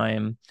rowdy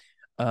time.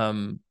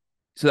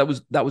 So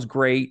that was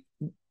great.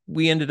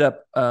 We ended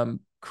up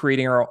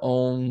creating our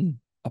own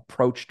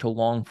approach to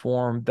long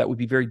form that would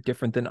be very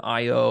different than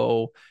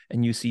IO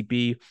and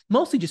UCB,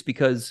 mostly just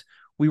because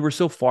we were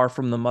so far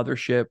from the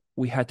mothership.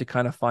 We had to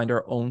kind of find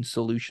our own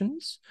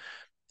solutions,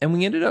 and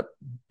we ended up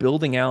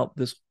building out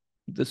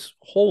this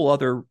whole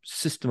other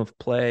system of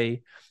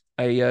play.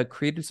 I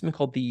created something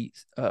called the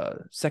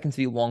Second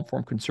City Long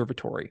Form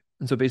Conservatory.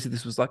 And so basically,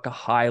 this was like a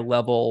high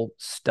level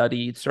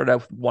study. It started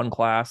out with one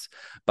class.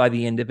 By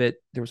the end of it,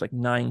 there was like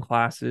 9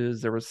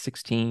 classes, there was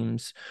 6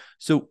 teams.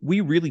 So we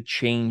really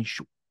changed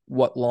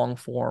what long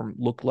form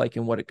looked like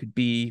and what it could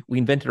be. We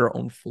invented our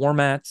own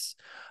formats.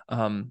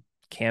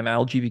 Cam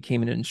Algie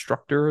became an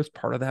instructor as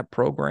part of that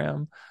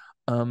program.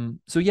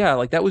 So yeah,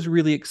 like that was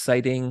really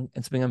exciting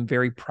and something I'm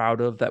very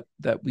proud of,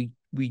 that we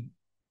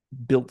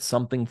built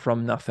something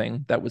from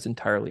nothing that was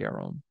entirely our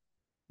own.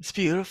 it's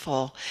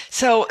beautiful.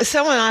 So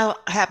someone I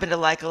happen to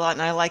like a lot,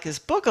 and I like his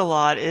book a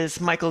lot, is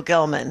Michael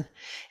Gelman,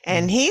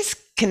 and Mm. he's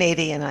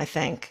Canadian, I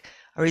think,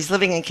 or he's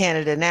living in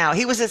Canada now.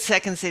 He was at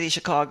Second City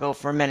Chicago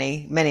for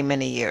many, many,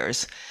 many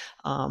years.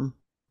 Um,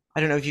 I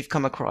don't know if you've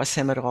come across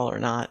him at all or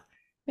not.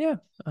 Yeah,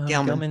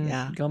 Gelman, Gelman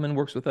yeah, Gelman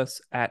works with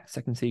us at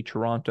Second City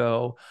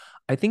Toronto.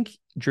 I think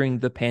during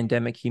the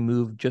pandemic he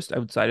moved just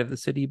outside of the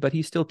city, but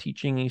he's still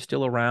teaching. He's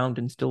still around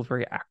and still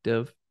very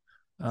active.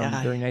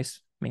 yeah. Very nice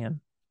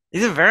man.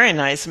 He's a very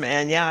nice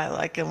man. Yeah, I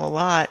like him a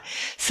lot.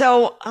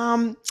 So,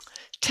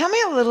 tell me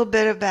a little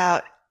bit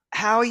about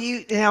how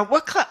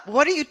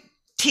what are you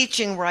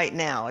teaching right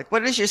now? Like,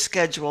 what is your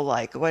schedule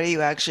like? What are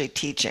you actually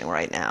teaching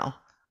right now?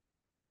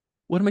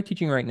 What am I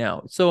teaching right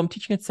now? So I'm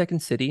teaching at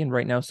Second City, and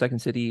right now Second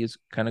City is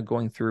kind of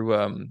going through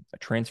a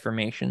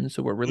transformation.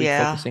 So we're really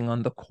Yeah. focusing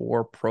on the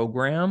core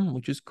program,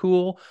 which is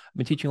cool. I've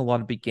been teaching a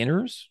lot of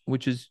beginners,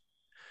 which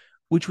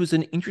was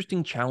an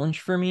interesting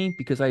challenge for me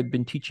because I've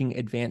been teaching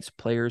advanced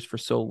players for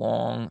so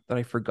long that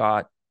I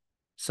forgot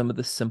some of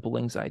the simple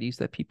anxieties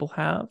that people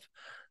have.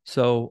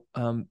 So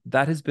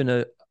that has been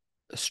a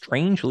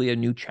strangely a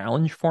new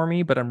challenge for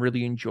me, but I'm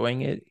really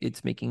enjoying it.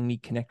 It's making me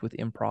connect with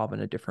improv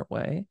in a different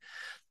way.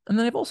 And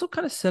then I've also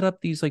kind of set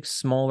up these like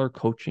smaller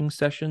coaching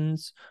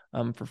sessions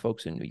for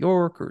folks in New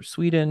York or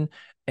Sweden.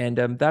 And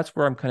that's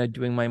where I'm kind of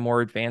doing my more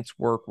advanced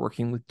work,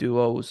 working with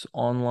duos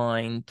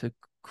online to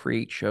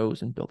create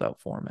shows and build out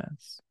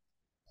formats.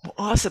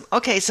 Awesome.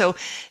 Okay, so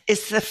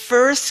it's the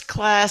first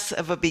class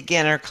of a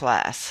beginner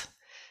class.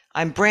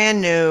 I'm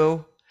brand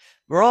new.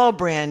 We're all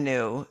brand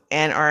new,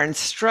 and our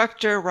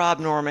instructor, Rob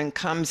Norman,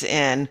 comes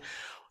in.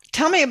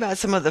 Tell me about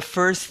some of the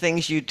first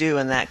things you do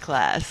in that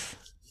class.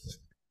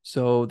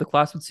 So the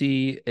class would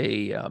see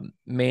a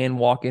man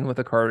walk in with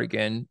a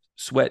cardigan,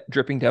 sweat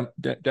dripping down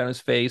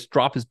his face,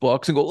 drop his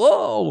books, and go,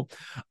 "Oh!"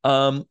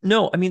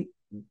 No, I mean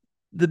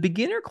the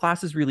beginner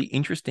class is really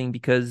interesting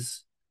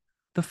because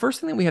the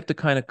first thing that we have to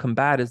kind of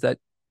combat is that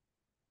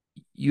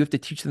you have to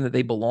teach them that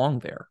they belong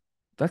there.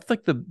 That's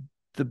like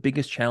the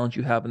biggest challenge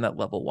you have in that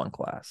level one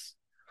class.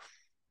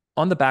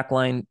 On the back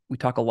line, we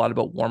talk a lot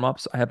about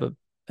warm-ups. I have an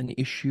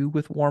issue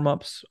with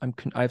warm-ups.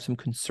 I have some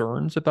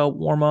concerns about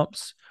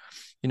warm-ups.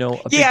 You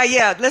know, a big Yeah,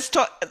 yeah. Let's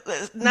talk,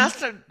 not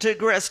to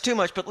digress too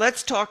much, but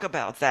let's talk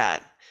about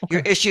that. Your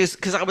okay. issues,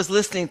 because I was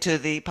listening to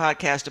the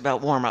podcast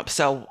about warm up.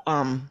 So,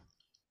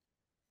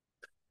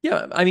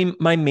 Yeah, I mean,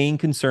 my main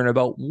concern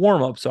about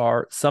warm-ups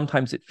are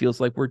sometimes it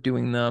feels like we're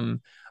doing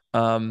them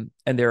and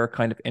they're a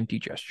kind of empty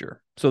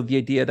gesture. So the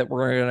idea that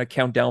we're going to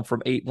count down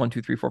from 8, 1,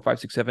 2, 3, 4, 5,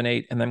 6, 7,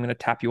 8, and I'm going to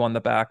tap you on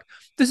the back.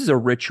 This is a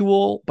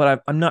ritual,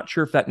 but I'm not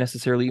sure if that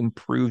necessarily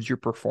improves your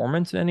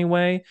performance in any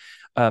way.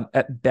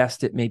 At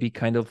best, it maybe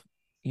kind of,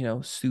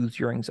 soothes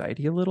your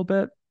anxiety a little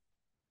bit.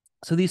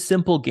 So these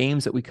simple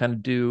games that we kind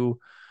of do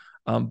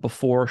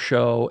before a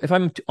show, if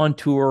I'm on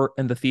tour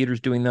and the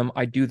theater's doing them,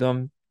 I do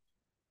them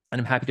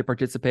and I'm happy to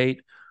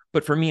participate.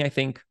 But for me, I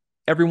think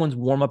everyone's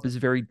warm up is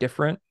very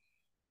different.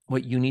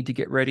 What you need to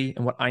get ready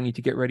and what I need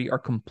to get ready are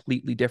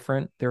completely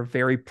different. They're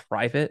very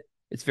private.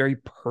 It's very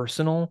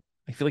personal.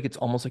 I feel like it's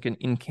almost like an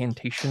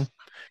incantation.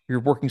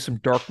 You're working some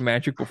dark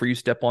magic before you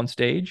step on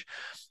stage.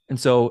 And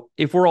so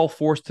if we're all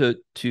forced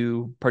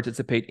to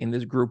participate in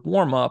this group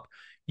warm up,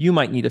 you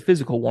might need a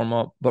physical warm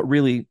up, but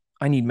really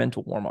I need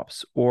mental warm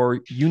ups, or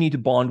you need to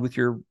bond with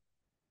your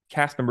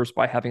cast members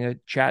by having a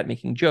chat,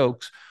 making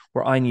jokes,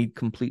 where I need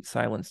complete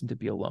silence and to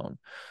be alone.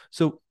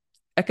 So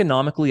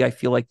economically, I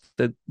feel like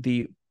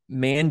the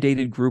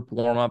mandated group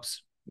warmups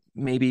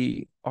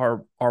maybe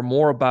are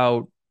more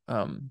about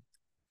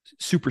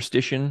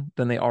superstition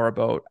than they are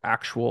about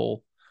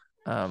actual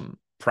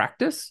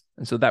practice.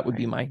 And so that would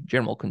be my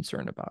general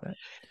concern about it.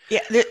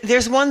 yeah,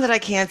 there's one that I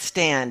can't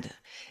stand.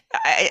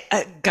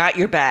 I got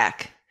your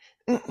back.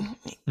 Mm.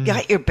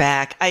 Got your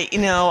back. I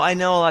know a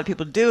lot of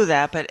people do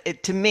that,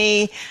 but to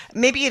me,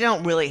 maybe you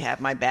don't really have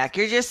my back.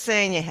 You're just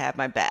saying you have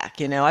my back.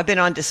 I've been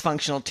on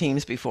dysfunctional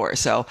teams before,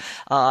 so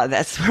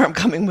that's where I'm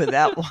coming with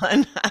that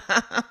one.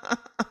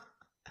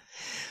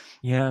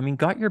 Yeah, I mean,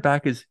 got your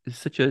back is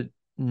such a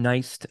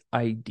nice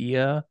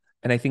idea.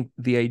 And I think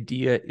the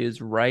idea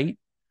is right.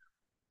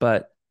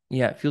 But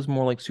yeah, it feels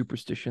more like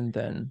superstition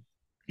than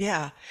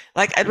Yeah,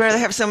 like I'd per rather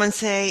se. have someone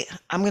say,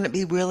 "I'm going to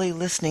be really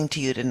listening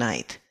to you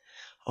tonight,"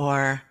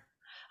 or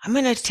I'm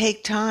going to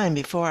take time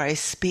before I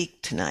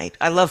speak tonight.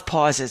 I love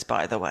pauses,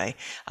 by the way.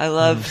 I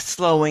love Mm,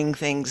 slowing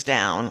things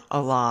down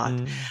a lot.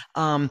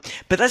 mm,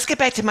 But let's get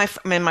back to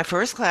my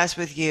first class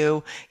with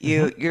you.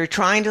 mhm. You're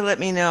trying to let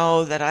me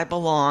know that I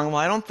belong. Well,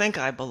 I don't think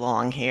I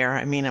belong here.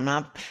 I mean,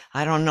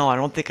 I don't know. I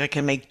don't think I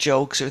can make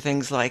jokes or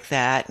things like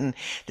that. And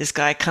this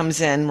guy comes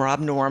in,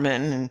 Rob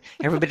Norman, and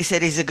everybody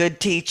said he's a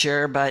good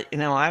teacher, but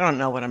I don't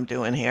know what I'm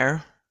doing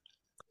here.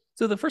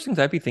 So the first things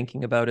I'd be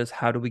thinking about is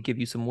how do we give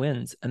you some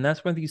wins? And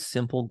that's where these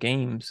simple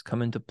games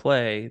come into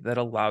play that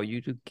allow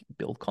you to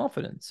build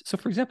confidence. So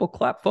for example,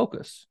 clap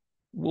focus.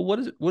 Well,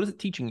 what is it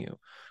teaching you?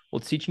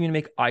 Well, it's teaching you to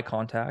make eye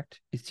contact.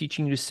 It's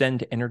teaching you to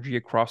send energy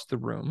across the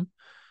room.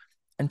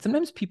 And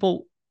sometimes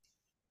people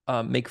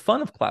make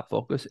fun of clap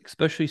focus,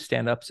 especially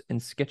stand-ups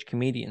and sketch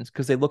comedians,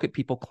 because they look at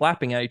people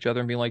clapping at each other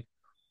and being like,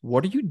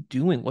 what are you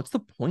doing? What's the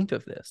point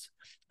of this?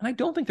 And I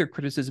don't think their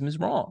criticism is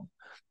wrong.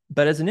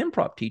 But as an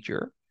improv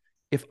teacher,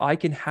 if I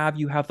can have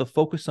you have the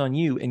focus on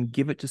you and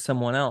give it to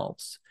someone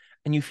else,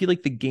 and you feel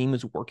like the game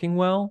is working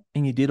well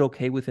and you did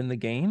okay within the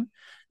game,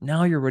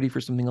 now you're ready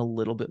for something a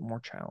little bit more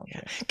Yeah.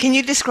 challenging. Can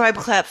you describe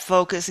clap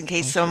focus in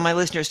case Oh, some of my sure.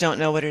 listeners don't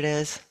know what it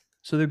is?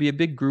 So there'd be a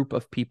big group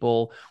of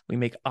people. We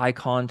make eye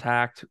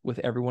contact with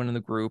everyone in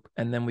the group,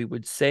 and then we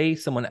would say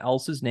someone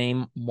else's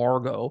name,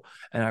 Margot,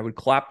 and I would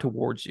clap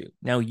towards you.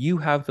 Now you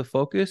have the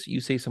focus,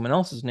 you say someone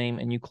else's name,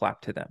 and you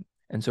clap to them.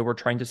 And so we're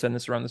trying to send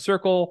this around the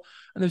circle.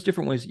 And there's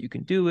different ways that you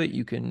can do it.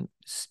 You can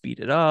speed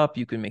it up.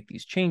 You can make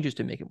these changes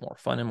to make it more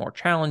fun and more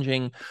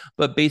challenging.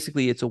 But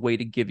basically, it's a way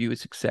to give you a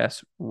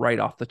success right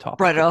off the top of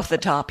Right the off the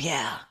class. top,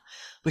 yeah,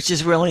 which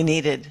is really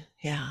needed.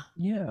 Yeah.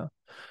 Yeah.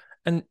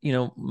 And,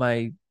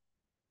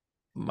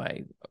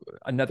 my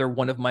another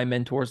one of my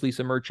mentors,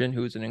 Lisa Merchant,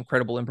 who is an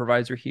incredible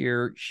improviser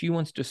here, she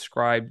once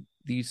described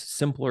these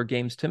simpler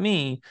games to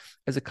me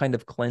as a kind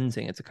of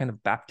cleansing. It's a kind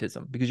of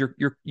baptism because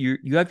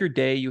you have your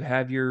day, you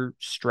have your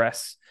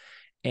stress,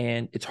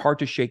 and it's hard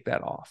to shake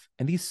that off.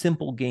 And these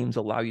simple games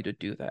allow you to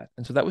do that.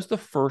 And so that was the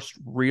first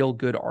real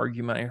good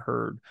argument I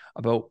heard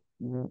about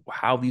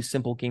how these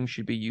simple games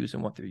should be used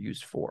and what they're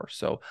used for.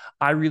 So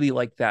I really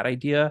like that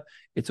idea.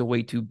 It's a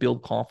way to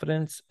build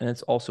confidence, and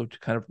it's also to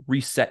kind of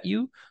reset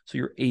you so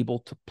you're able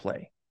to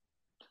play.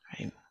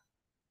 Right.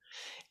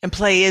 And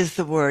play is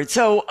the word.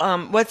 So,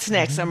 what's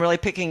next? I'm Mm-hmm. really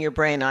picking your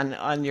brain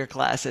on your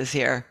classes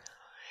here.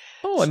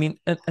 Oh, I mean,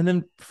 and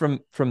then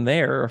from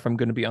there, if I'm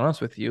going to be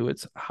honest with you,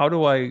 it's how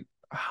do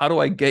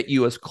I get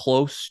you as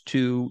close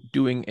to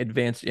doing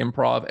advanced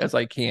improv as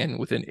I can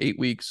within 8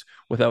 weeks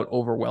without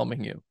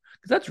overwhelming you?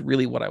 Because that's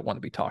really what I want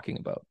to be talking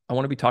about. I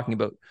want to be talking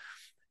about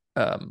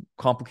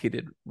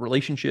complicated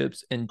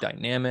relationships and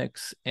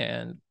dynamics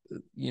and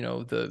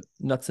the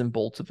nuts and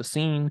bolts of a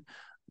scene.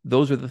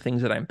 Those are the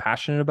things that I'm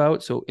passionate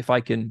about. So if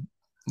I can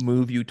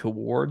move you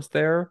towards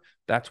there,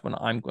 that's when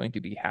I'm going to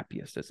be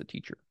happiest as a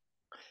teacher.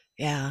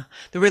 Yeah,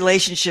 the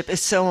relationship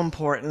is so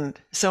important,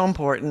 so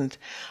important.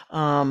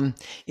 Um,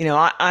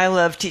 I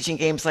love teaching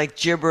games like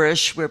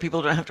gibberish, where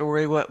people don't have to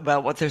worry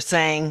about what they're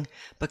saying,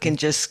 but can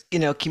just,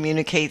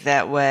 communicate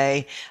that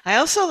way. I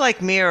also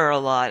like mirror a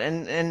lot,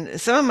 and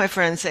some of my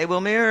friends say,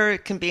 well, mirror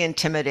can be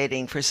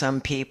intimidating for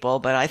some people,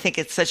 but I think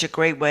it's such a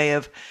great way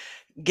of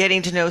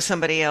getting to know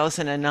somebody else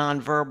in a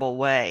nonverbal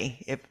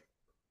way. If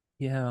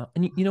Yeah.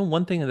 And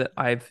one thing that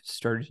I've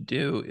started to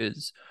do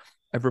is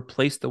I've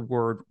replaced the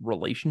word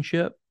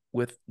relationship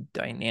with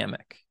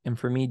dynamic. And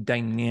for me,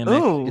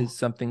 dynamic Ooh, is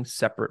something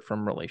separate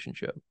from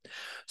relationship.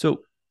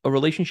 So a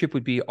relationship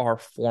would be our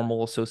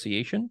formal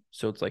association.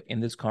 So it's like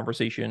in this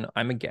conversation,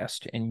 I'm a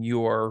guest and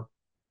you're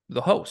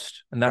the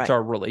host, and that's right,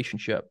 our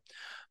relationship.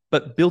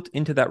 But built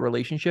into that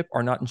relationship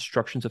are not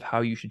instructions of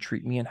how you should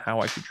treat me and how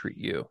I should treat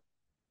you.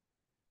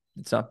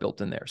 It's not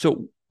built in there.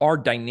 So our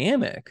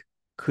dynamic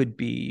could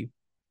be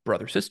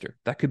brother sister.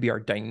 That could be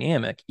our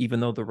dynamic, even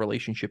though the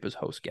relationship is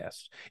host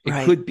guest. It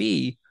right. could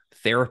be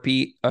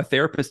therapy, a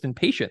therapist and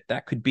patient.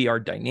 That could be our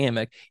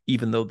dynamic,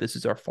 even though this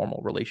is our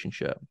formal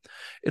relationship.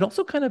 It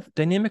also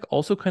dynamic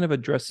also kind of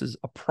addresses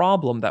a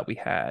problem that we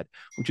had,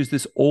 which is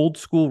this old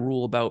school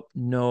rule about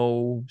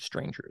no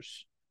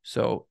strangers.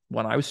 So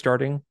when I was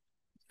starting,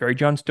 very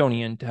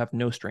Johnstonian to have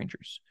no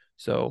strangers.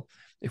 So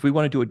if we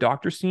want to do a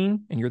doctor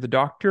scene and you're the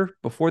doctor,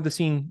 before the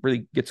scene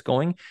really gets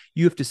going,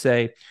 you have to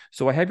say,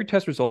 so I have your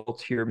test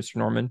results here, Mr.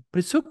 Norman, but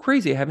it's so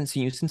crazy. I haven't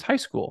seen you since high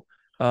school.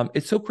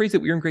 It's so crazy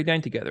that we were in grade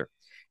 9 together.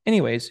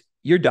 Anyways,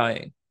 you're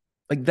dying.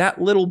 Like that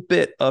little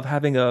bit of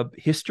having a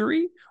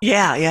history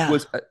Yeah, yeah.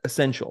 was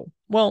essential.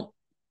 Well,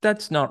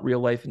 that's not real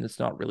life and it's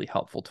not really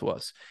helpful to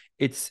us.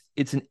 It's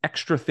an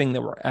extra thing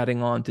that we're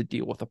adding on to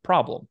deal with a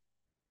problem.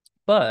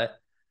 But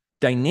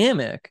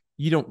dynamic,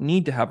 you don't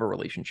need to have a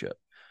relationship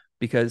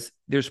because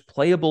there's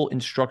playable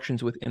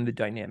instructions within the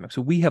dynamic.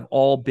 So we have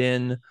all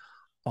been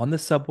on the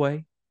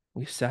subway,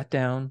 we sat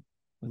down,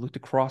 we looked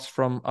across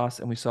from us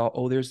and we saw,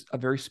 oh, there's a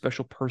very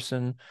special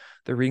person.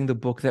 They're reading the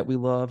book that we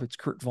love. It's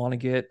Kurt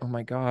Vonnegut. Oh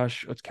my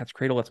gosh, it's Cat's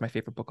Cradle. That's my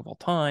favorite book of all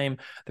time.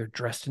 They're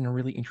dressed in a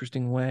really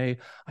interesting way.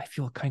 I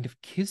feel a kind of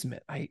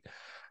kismet.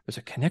 There's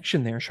a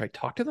connection there. Should I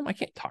talk to them? I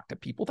can't talk to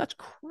people. That's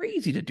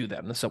crazy to do that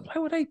in the subway.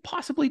 Why would I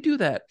possibly do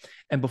that?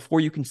 And before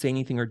you can say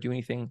anything or do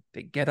anything,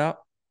 they get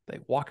up, they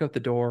walk out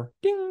the door,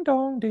 ding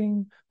dong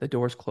ding. The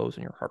doors close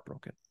and you're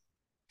heartbroken.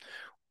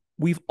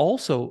 We've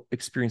also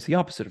experienced the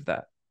opposite of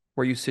that,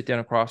 where you sit down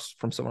across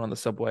from someone on the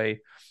subway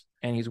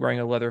and he's wearing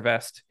a leather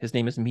vest. His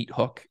name is Meat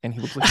Hook, and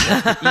he looks like he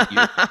wants to eat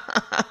you.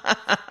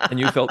 And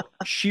you felt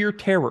sheer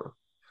terror.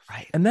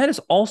 Right. And that is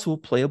also a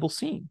playable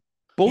scene.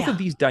 Both Yeah. of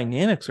these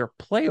dynamics are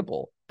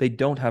playable. They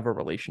don't have a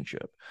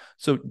relationship.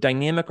 So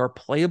dynamic are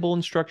playable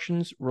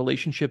instructions.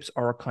 Relationships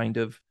are a kind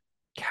of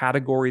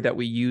category that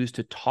we use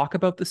to talk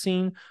about the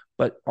scene,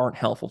 but aren't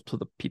helpful to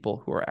the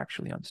people who are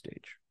actually on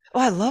stage. Oh,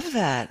 I love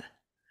that.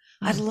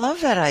 I Yeah, love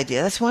that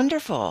idea. That's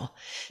wonderful.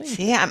 thank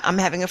See, you. I'm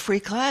having a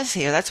free class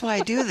here. That's why I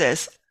do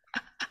this.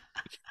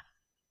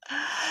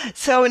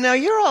 So now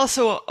you're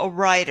also a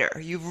writer.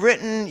 You've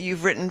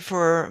written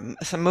for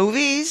some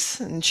movies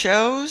and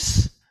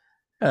shows.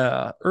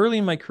 Early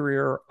in my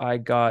career, I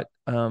got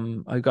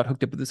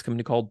hooked up with this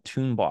company called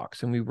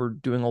Toonbox, and we were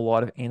doing a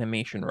lot of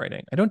animation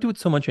writing. I don't do it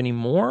so much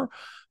anymore,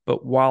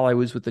 but while I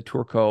was with the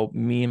tour co,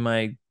 me and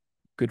my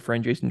good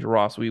friend Jason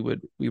DeRoss,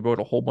 we wrote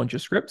a whole bunch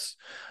of scripts.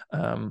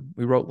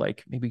 We wrote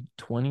like maybe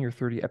 20 or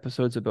 30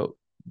 episodes about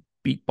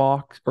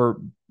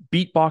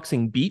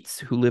beatboxing beats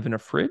who live in a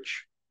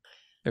fridge.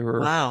 There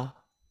were Wow.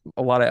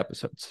 a lot of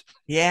episodes.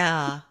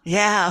 Yeah.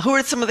 Yeah. Who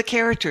are some of the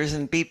characters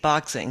in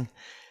beatboxing?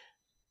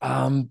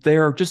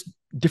 They're just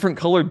different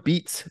colored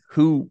beets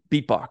who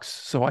beatbox.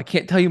 So I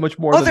can't tell you much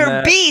more Oh, than they're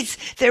that.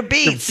 beets. They're They're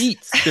beets.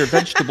 beets. They're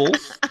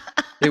vegetables.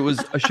 It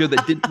was a show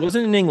that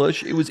wasn't in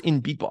English. It was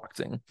in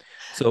beatboxing.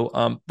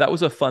 So that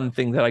was a fun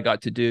thing that I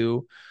got to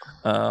do.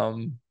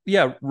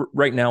 Yeah,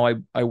 right now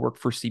I work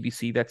for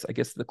CBC. That's, I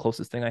guess, the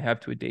closest thing I have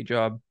to a day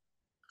job,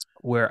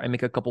 where I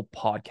make a couple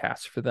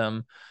podcasts for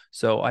them.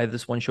 So I have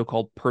this one show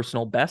called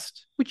Personal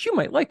Best, which you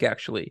might like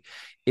actually.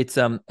 It's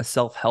a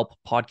self-help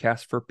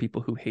podcast for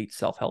people who hate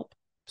self-help.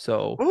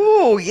 So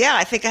Oh, yeah.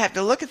 I think I have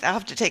to look at that. I'll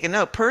have to take a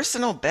note.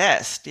 Personal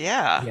best.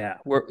 Yeah. yeah,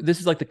 where this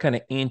is like the kind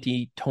of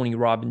anti Tony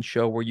Robbins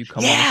show where you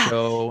come on a Yeah.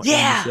 show and you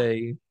Yeah.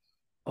 say,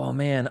 "Oh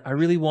man, I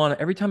really want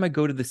to." Every time I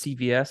go to the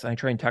CVS and I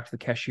try and talk to the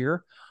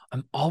cashier,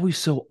 I'm always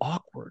so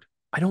awkward.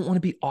 I don't want to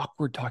be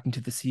awkward talking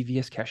to the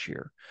CVS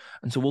cashier.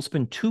 And so we'll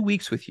spend 2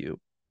 weeks with you,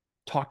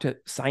 talk to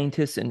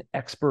scientists and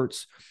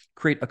experts,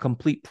 create a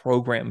complete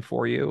program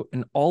for you.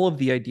 And all of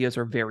the ideas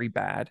are very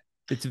bad.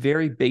 It's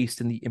very based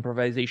in the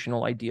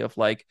improvisational idea of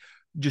like,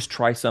 just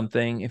try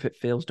something. If it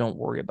fails, don't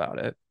worry about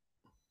it.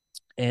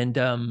 And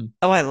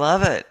Oh, I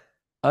love it.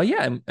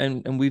 yeah,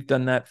 and we've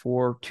done that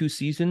for 2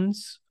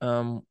 seasons.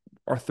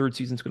 Our third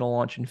season is going to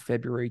launch in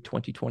February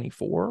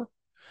 2024.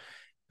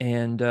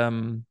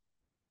 And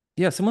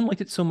yeah, someone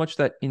liked it so much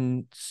that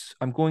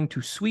I'm going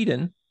to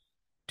Sweden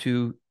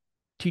to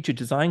teach a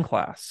design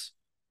class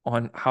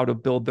on how to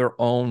build their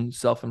own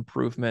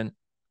self-improvement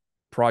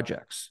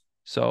projects.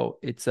 So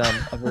it's a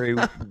very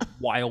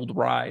wild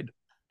ride.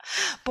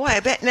 Boy, I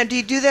bet. Now, do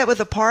you do that with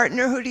a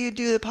partner? Who do you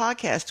do the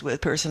podcast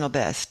with, Personal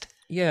Best?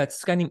 Yeah, it's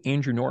this guy named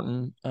Andrew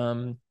Norton.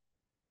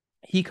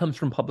 He comes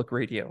from public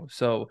radio,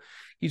 so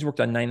he's worked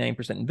on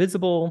 99%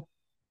 Invisible.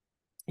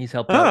 He's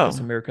helped out This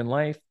Oh, American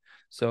Life.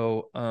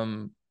 So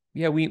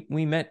yeah, we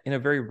met in a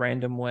very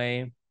random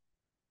way.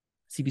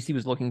 CBC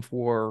was looking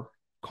for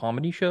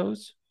comedy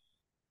shows.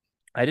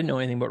 I didn't know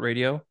anything about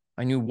radio.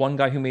 I knew one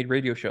guy who made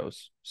radio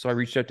shows. So I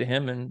reached out to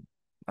him, and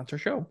that's our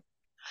show.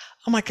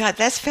 oh my God,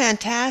 that's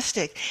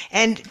fantastic.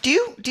 And do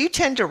you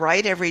tend to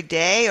write every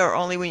day or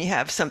only when you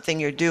have something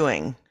you're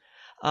doing?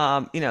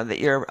 That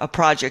you're a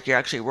project you're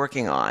actually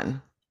working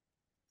on.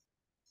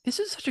 This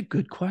is such a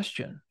good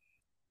question.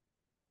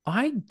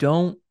 I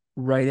don't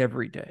write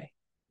every day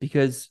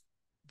because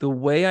the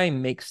way I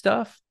make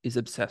stuff is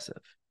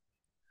obsessive.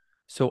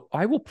 So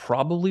I will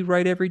probably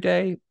write every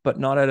day, but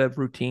not out of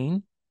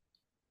routine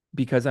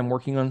because I'm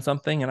working on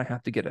something and I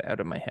have to get it out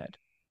of my head.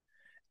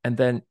 And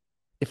then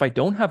if I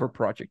don't have a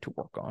project to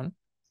work on,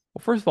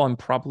 well, first of all, I'm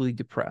probably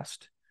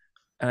depressed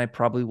and I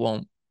probably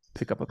won't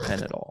pick up a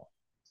pen at all.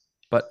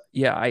 But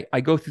yeah, I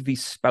go through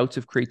these spouts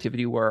of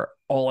creativity where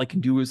all I can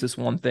do is this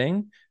one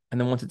thing. And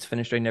then once it's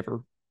finished, I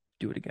never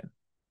do it again.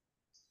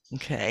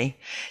 Okay.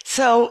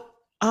 So,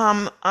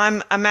 I'm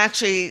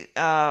actually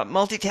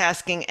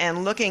multitasking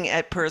and looking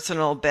at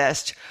Personal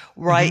Best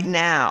right Mm-hmm.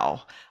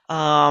 now.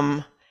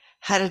 Um,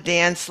 how to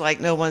dance like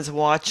no one's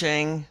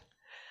watching.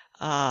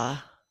 Uh,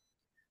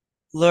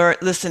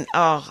 listen.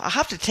 Oh, I'll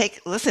have to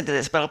listen to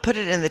this, but I'll put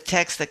it in the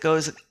text that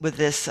goes with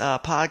this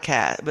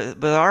podcast,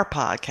 with our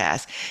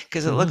podcast,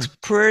 because it looks Mm-hmm.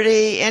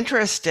 pretty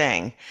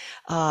interesting.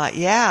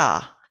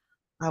 Yeah.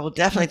 I will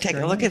definitely That's take a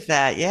very look at nice.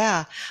 that.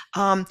 Yeah.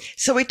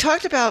 So we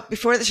talked about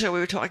before the show,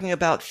 we were talking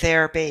about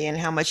therapy and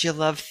how much you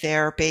love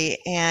therapy.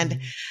 And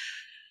Mm-hmm.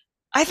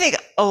 I think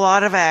a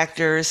lot of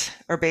actors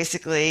are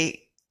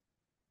basically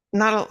a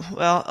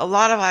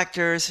lot of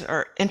actors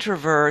are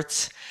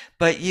introverts,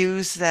 but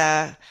use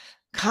the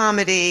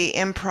comedy,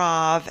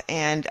 improv,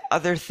 and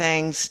other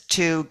things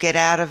to get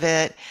out of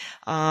it.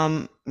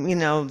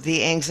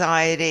 The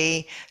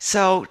anxiety.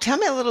 So tell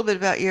me a little bit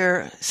about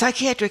your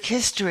psychiatric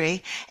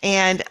history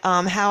and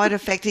how it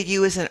affected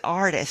you as an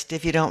artist,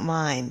 if you don't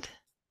mind.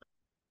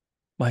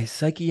 My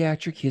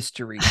psychiatric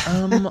history.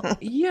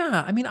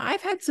 Yeah, I mean,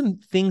 I've had some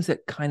things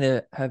that kind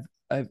of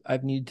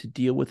I've needed to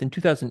deal with. In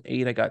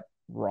 2008, I got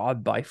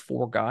robbed by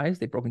four guys.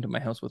 They broke into my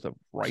house with a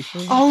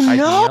rifle, Oh tied me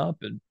no! up,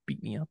 and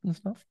beat me up and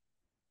stuff.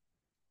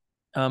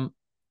 Um,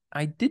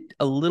 I did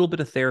a little bit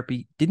of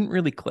therapy, didn't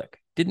really click,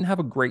 didn't have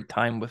a great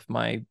time with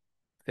my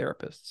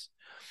therapists.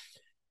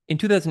 In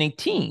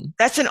 2018,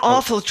 That's an oh,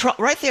 awful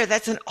right there.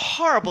 That's an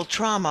horrible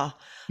trauma.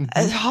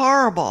 It's mhm,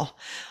 horrible.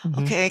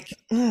 mhm. Okay,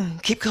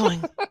 keep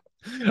going.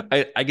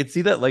 I could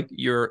see that like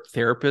your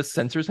therapist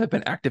sensors have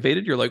been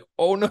activated. You're like,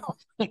 oh no,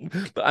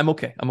 but I'm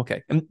okay. I'm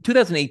okay. In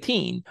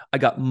 2018, I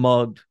got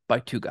mugged by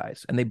two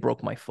guys and they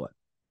broke my foot.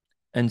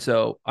 And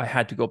so I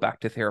had to go back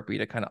to therapy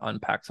to kind of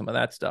unpack some of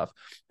that stuff.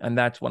 And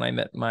that's when I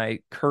met my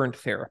current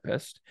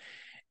therapist.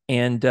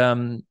 And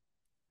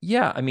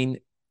yeah, I mean,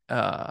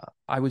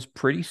 I was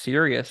pretty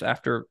serious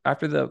after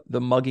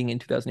the mugging in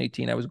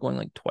 2018. I was going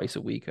like twice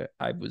a week.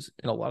 I was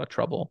in a lot of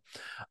trouble.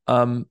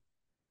 Um,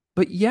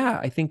 but yeah,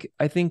 I think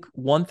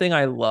one thing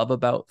I love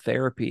about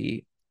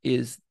therapy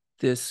is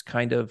this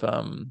kind of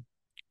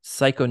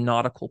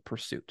psychonautical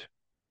pursuit.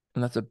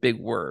 And that's a big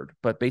word,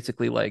 but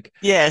basically like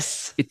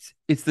Yes.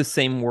 it's the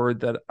same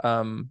word that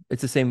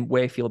it's the same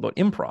way I feel about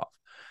improv,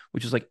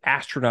 which is like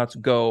astronauts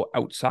go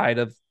outside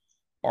of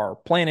our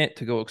planet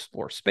to go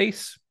explore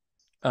space.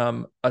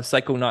 a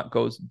psychonaut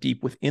goes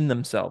deep within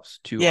themselves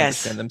to Yes.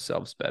 understand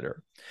themselves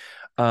better.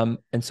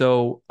 And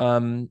so,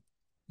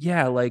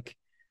 yeah, like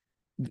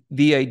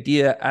the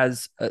idea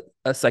as a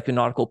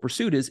psychonautical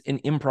pursuit is in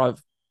improv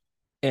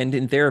and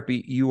in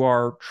therapy, you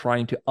are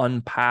trying to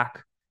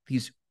unpack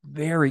these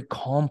very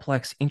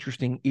complex,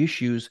 interesting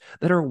issues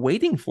that are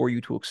waiting for you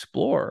to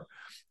explore.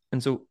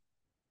 And so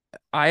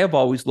I have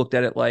always looked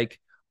at it like,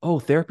 oh,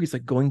 therapy is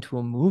like going to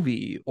a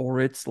movie, or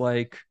it's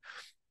like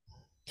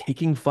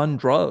taking fun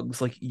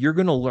drugs. Like you're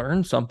going to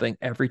learn something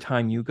every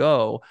time you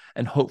go.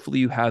 And hopefully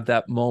you have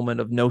that moment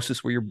of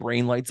gnosis where your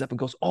brain lights up and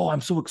goes, oh, I'm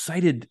so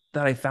excited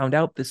that I found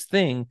out this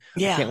thing. I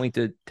can't Yeah. wait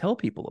to tell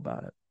people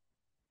about it.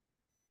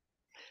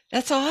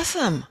 That's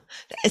awesome.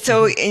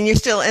 So, Mhm. and you're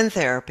still in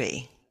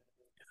therapy.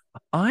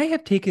 I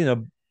have taken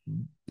a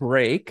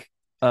break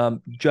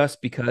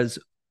just because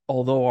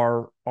although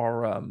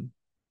our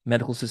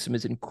medical system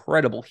is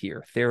incredible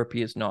here,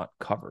 therapy is not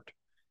covered.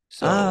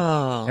 So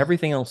Oh.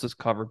 everything else is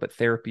covered, but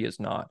therapy is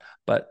not.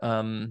 But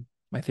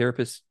my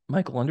therapist,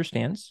 Michael,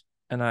 understands,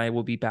 and I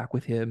will be back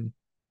with him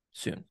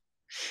soon.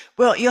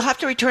 Well, you'll have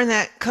to return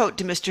that coat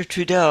to Mr.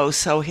 Trudeau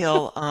so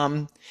he'll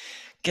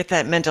get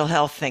that mental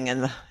health thing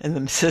in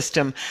the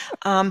system.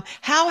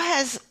 How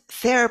has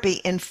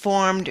therapy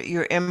informed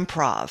your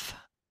improv?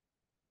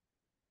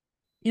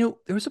 There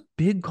was a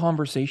big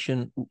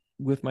conversation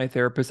with my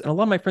therapist and a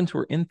lot of my friends who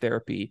are in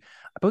therapy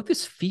about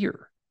this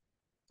fear.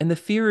 And the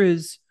fear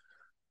is,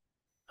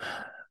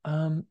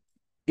 um,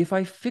 if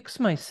I fix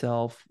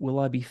myself, will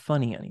I be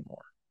funny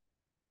anymore?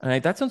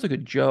 That sounds like a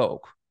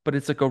joke, but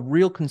it's like a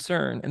real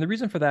concern. And the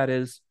reason for that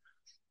is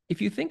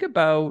if you think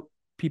about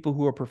people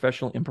who are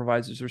professional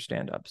improvisers or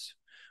stand ups,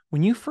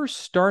 when you first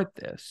start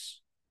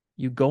this,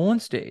 you go on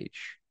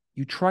stage,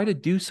 you try to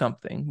do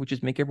something, which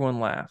is make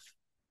everyone laugh,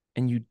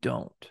 and you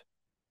don't.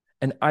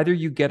 And either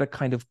you get a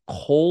kind of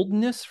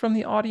coldness from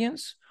the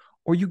audience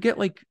or you get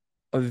like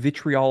a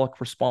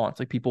vitriolic response,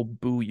 like people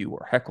boo you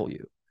or heckle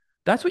you.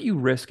 That's what you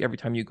risk every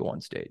time you go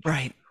on stage.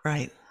 Right,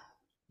 right,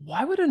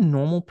 Why would a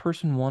normal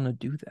person want to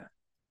do that?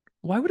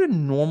 Why would a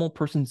normal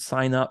person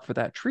sign up for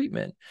that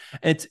treatment?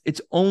 And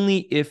it's only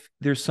if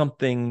there's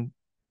something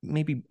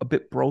maybe a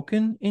bit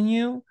broken in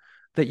you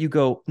that you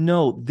go,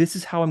 no, this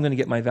is how I'm going to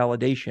get my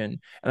validation,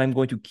 and I'm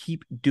going to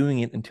keep doing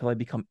it until I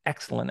become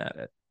excellent at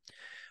it.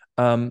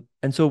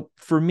 And so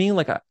for me,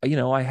 like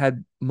I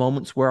had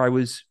moments where I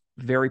was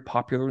very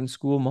popular in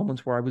school,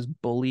 moments where I was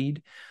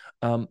bullied,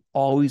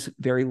 always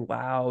very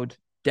loud,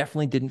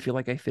 definitely didn't feel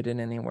like I fit in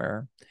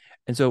anywhere.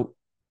 And so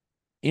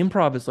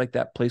improv is like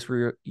that place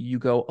where you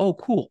go, oh,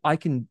 cool, I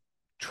can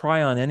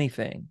try on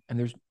anything, and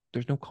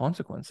there's no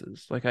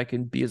consequences. Like I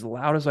can be as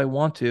loud as I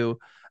want to,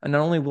 and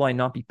not only will I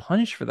not be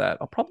punished for that,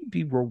 I'll probably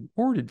be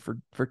rewarded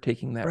for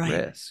taking that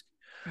right, risk.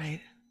 right.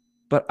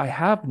 But I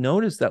have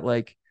noticed that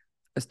like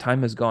as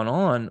time has gone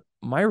on,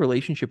 my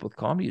relationship with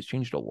comedy has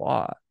changed a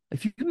lot.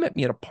 If you met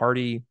me at a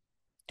party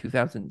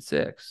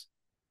 2006,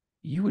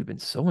 you would have been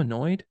so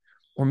annoyed,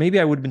 or maybe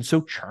I would have been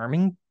so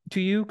charming to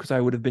you because I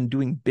would have been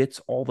doing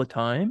bits all the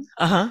time.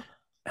 Uh-huh.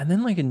 And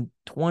then, like in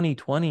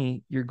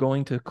 2020, you're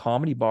going to a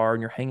comedy bar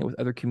and you're hanging with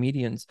other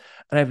comedians.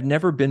 And I've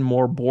never been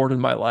more bored in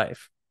my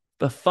life.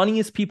 The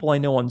funniest people I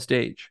know on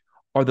stage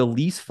are the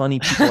least funny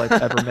people I've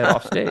ever met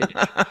off stage.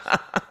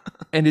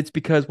 And it's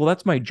because, well,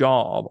 that's my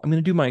job. I'm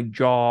going to do my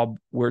job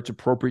where it's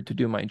appropriate to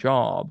do my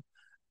job.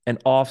 And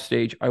off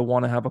stage, I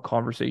want to have a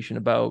conversation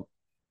about,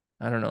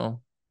 I don't know,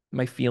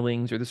 my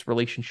feelings or this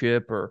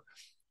relationship, or,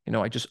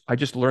 I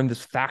just learned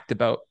this fact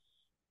about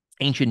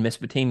ancient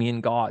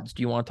Mesopotamian gods.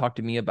 Do you want to talk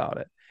to me about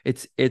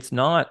it? It's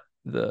not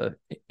the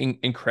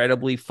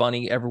incredibly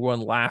funny, everyone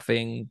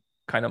laughing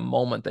kind of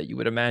moment that you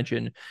would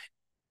imagine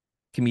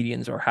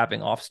comedians are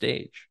having off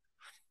stage.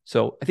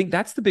 So I think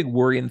that's the big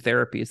worry in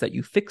therapy is that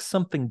you fix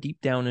something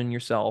deep down in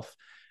yourself,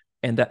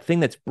 and that thing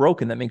that's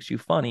broken that makes you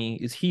funny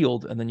is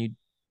healed, and then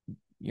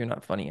you're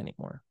not funny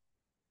anymore.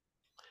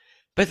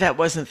 But that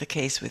wasn't the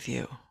case with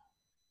you.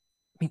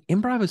 I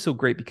mean, improv is so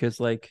great because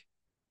like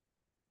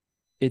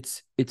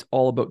it's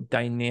all about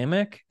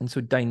dynamic, and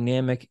so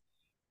dynamic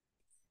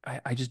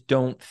I just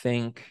don't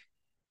think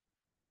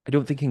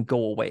can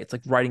go away. It's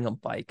like riding a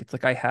bike. It's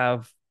like I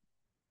have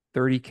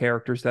 30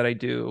 characters that I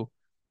do.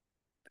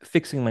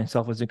 Fixing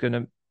myself isn't going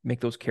to make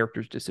those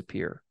characters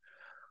disappear.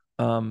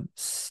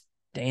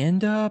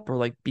 Stand up or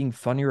like being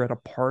funnier at a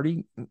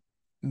party,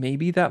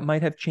 maybe that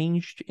might have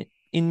changed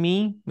in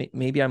me.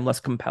 Maybe I'm less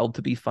compelled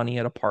to be funny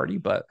at a party,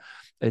 but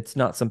it's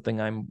not something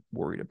I'm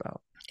worried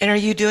about. And are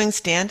you doing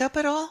stand up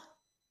at all?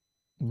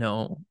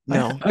 No,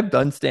 No. I've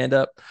done stand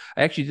up.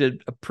 I actually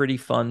did a pretty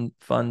fun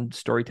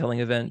storytelling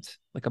event,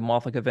 like a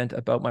Mothlick event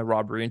about my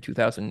robbery in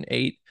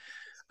 2008.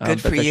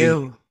 Good for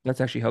That's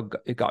actually you. how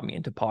it got me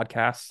into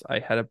podcasts. I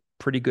had a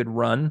pretty good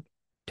run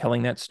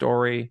telling that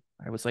story.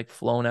 I was like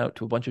flown out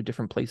to a bunch of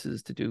different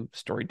places to do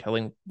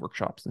storytelling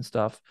workshops and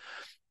stuff.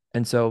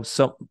 And so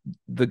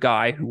the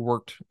guy who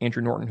worked,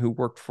 Andrew Norton, who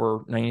worked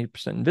for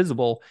 98%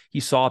 Invisible, he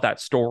saw that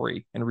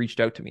story and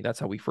reached out to me. That's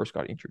how we first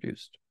got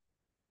introduced.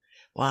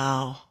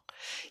 Wow.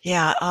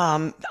 Yeah,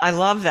 I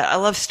love that. I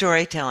love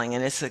storytelling,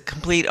 and it's a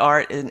complete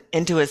art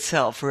into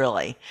itself,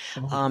 really.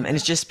 Oh And yeah.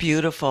 it's just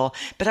beautiful.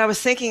 But I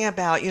was thinking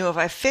about, if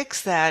I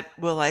fix that,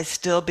 will I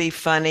still be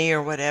funny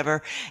or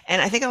whatever?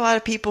 And I think a lot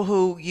of people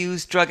who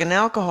use drug and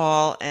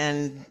alcohol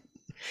and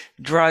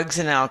drugs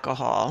and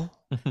alcohol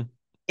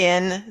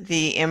in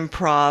the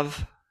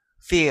improv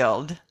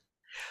field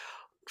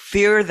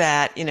fear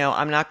that,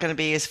 I'm not going to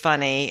be as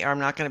funny or I'm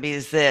not going to be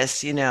as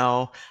this, and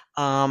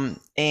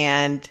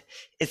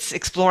it's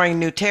exploring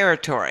new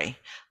territory.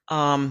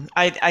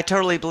 I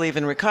totally believe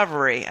in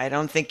recovery. I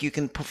don't think you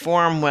can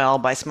perform well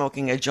by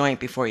smoking a joint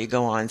before you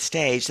go on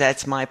stage.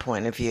 That's my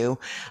point of view.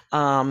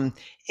 Um,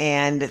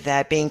 and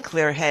that being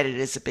clear headed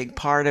is a big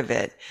part of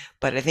it.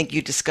 But I think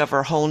you discover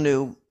a whole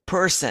new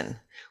person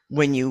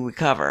when you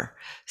recover.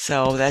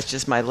 So that's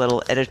just my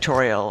little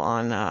editorial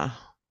on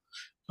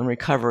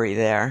recovery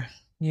there.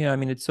 Yeah, I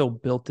mean it's so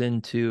built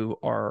into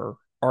our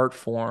art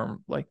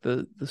form, like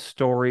the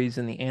stories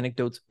and the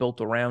anecdotes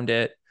built around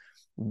it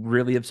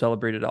really have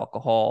celebrated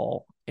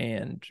alcohol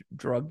and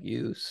drug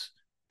use,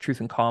 truth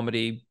and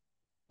comedy.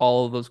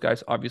 All of those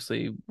guys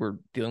obviously were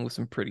dealing with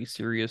some pretty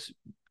serious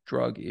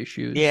drug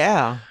issues.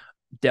 Yeah.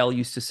 Dell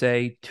used to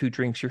say, two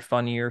drinks you're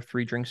funnier,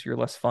 three drinks you're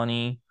less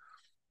funny.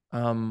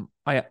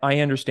 I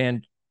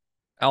understand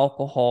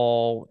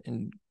alcohol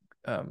and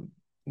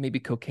maybe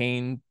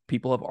cocaine.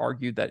 People have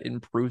argued that it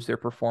improves their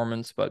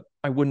performance, but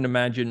I wouldn't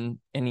imagine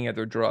any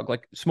other drug.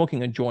 Like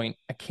smoking a joint,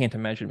 I can't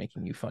imagine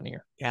making you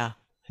funnier. Yeah.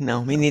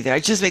 No, me No. neither.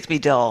 It just makes me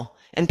dull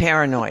and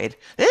paranoid.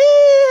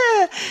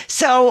 Ah!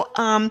 So,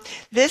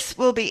 this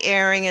will be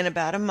airing in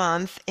about a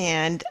month,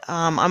 and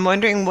I'm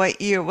wondering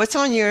what's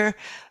on your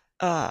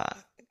uh,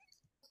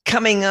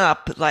 coming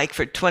up like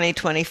for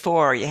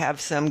 2024? You have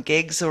some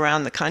gigs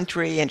around the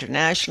country,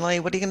 internationally.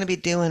 What are you going to be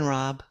doing,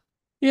 Rob?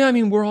 Yeah, I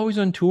mean, we're always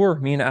on tour,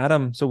 me and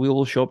Adam. So we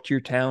will show up to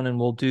your town and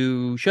we'll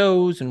do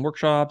shows and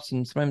workshops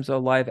and sometimes a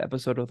live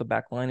episode of the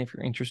Backline if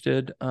you're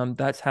interested.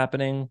 That's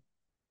happening.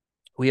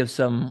 We're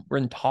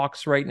in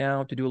talks right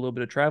now to do a little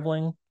bit of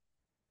traveling.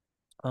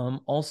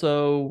 I'm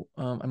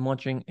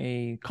launching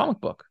a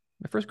comic book,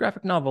 my first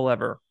graphic novel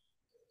ever.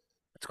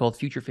 It's called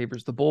Future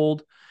Favors the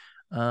Bold.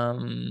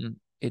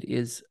 It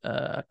is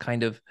a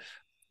kind of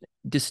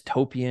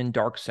dystopian,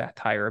 dark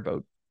satire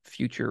about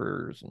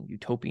futures and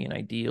utopian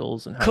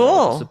ideals and how we're all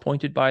Cool.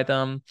 disappointed by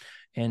them.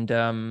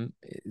 And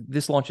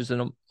this launches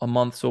in a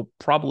month, so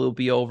probably will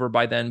be over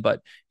by then.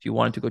 But if you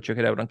wanted to go check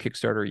it out on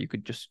Kickstarter, you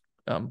could just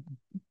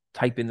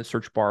type in the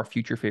search bar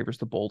 "Future Favors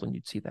the Bold" and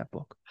you'd see that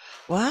book.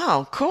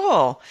 Wow,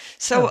 cool.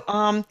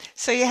 Yeah,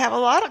 So you have a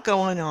lot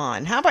going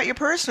on. How about your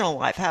personal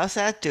life? How's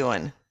that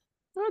doing?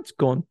 it's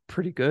going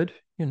pretty good.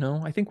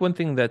 I think one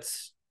thing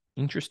that's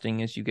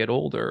interesting as you get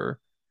older,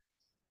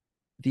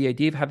 the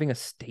idea of having a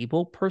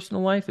stable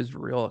personal life is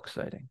real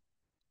exciting.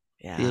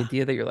 The Yeah.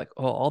 idea that you're like,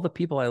 oh, all the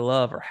people I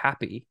love are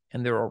happy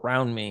and they're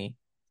around me,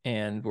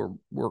 and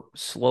we're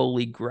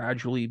slowly,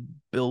 gradually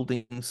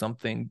building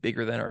something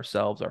bigger than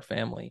ourselves, our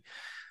family.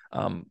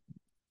 Um,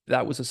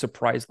 that was a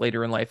surprise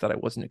later in life that I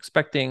wasn't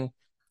expecting.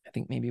 I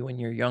think maybe when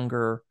you're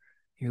younger,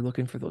 you're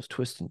looking for those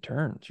twists and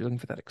turns. You're looking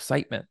for that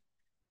excitement,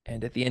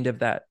 and at the end of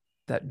that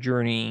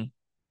journey,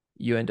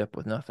 you end up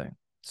with nothing.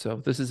 So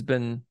this has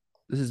been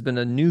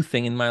a new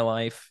thing in my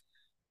life,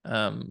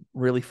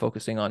 really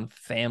focusing on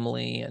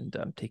family and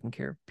taking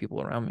care of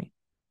people around me.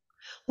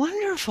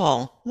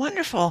 Wonderful,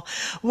 wonderful.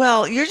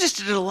 Well, you're just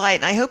a delight.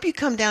 And I hope you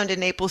come down to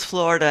Naples,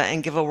 Florida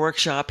and give a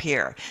workshop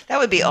here. That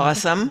would be Oh,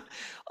 I'd love to. awesome.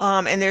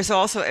 And there's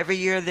also every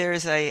year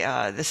there's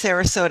the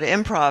Sarasota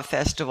Improv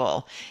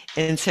Festival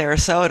in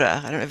Sarasota.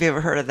 I don't know if you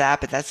ever heard of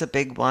that, but that's a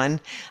big one.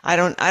 I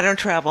don't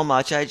travel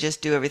much. I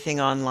just do everything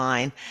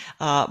online.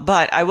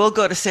 But I will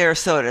go to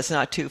Sarasota. It's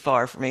not too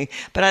far for me.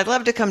 But I'd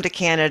love to come to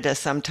Canada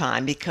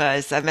sometime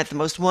because I've met the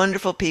most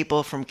wonderful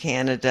people from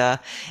Canada,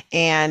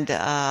 and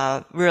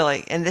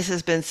really, and this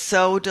has been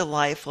so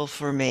delightful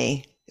for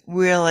me.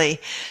 Really.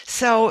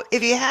 So,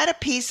 if you had a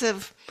piece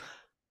of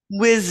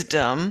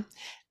wisdom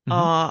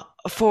Mhm.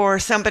 for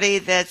somebody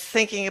that's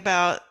thinking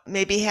about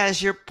maybe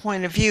has your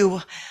point of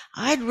view,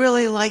 I'd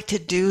really like to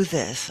do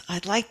this.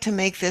 I'd like to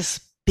make this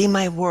be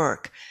my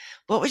work.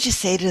 What would you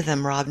say to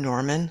them, Rob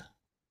Norman?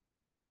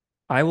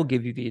 I will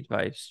give you the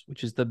advice,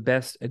 which is the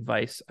best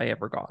advice I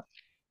ever got.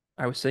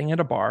 I was sitting at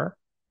a bar.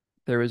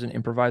 There was an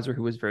improviser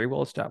who was very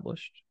well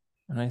established.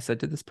 And I said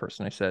to this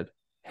person, I said,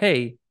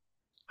 "Hey,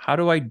 how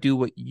do I do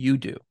what you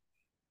do?"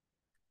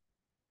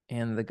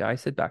 And the guy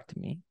said back to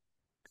me,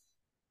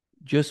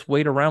 "Just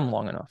wait around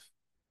long enough.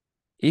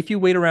 If you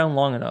wait around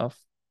long enough,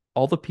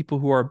 all the people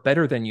who are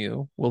better than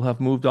you will have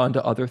moved on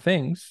to other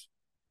things,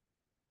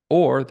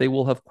 or they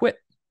will have quit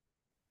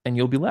and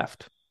you'll be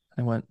left."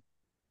 I went,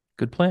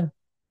 "Good plan."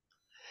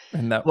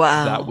 And that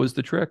Wow. was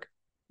the trick.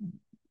 Be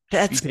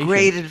That's patient.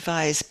 great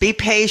advice. Be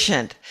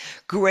patient.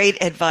 Great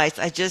advice.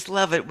 I just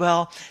love it.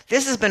 Well,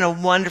 this has been a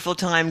wonderful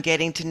time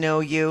getting to know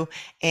you,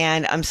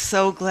 and I'm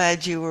so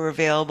glad you were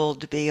available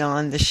to be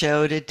on the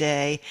show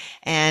today.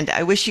 And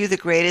I wish you the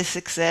greatest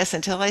success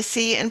until I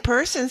see you in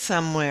person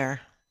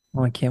somewhere.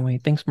 Oh, I can't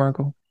wait. Thanks,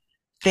 Margot.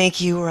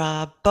 Thank you,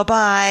 Rob.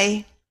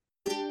 Bye-bye.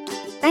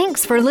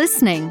 Thanks for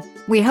listening.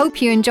 We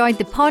hope you enjoyed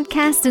the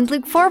podcast and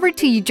look forward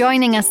to you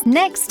joining us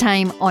next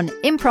time on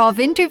Improv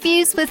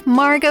Interviews with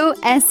Margot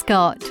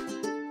Escott.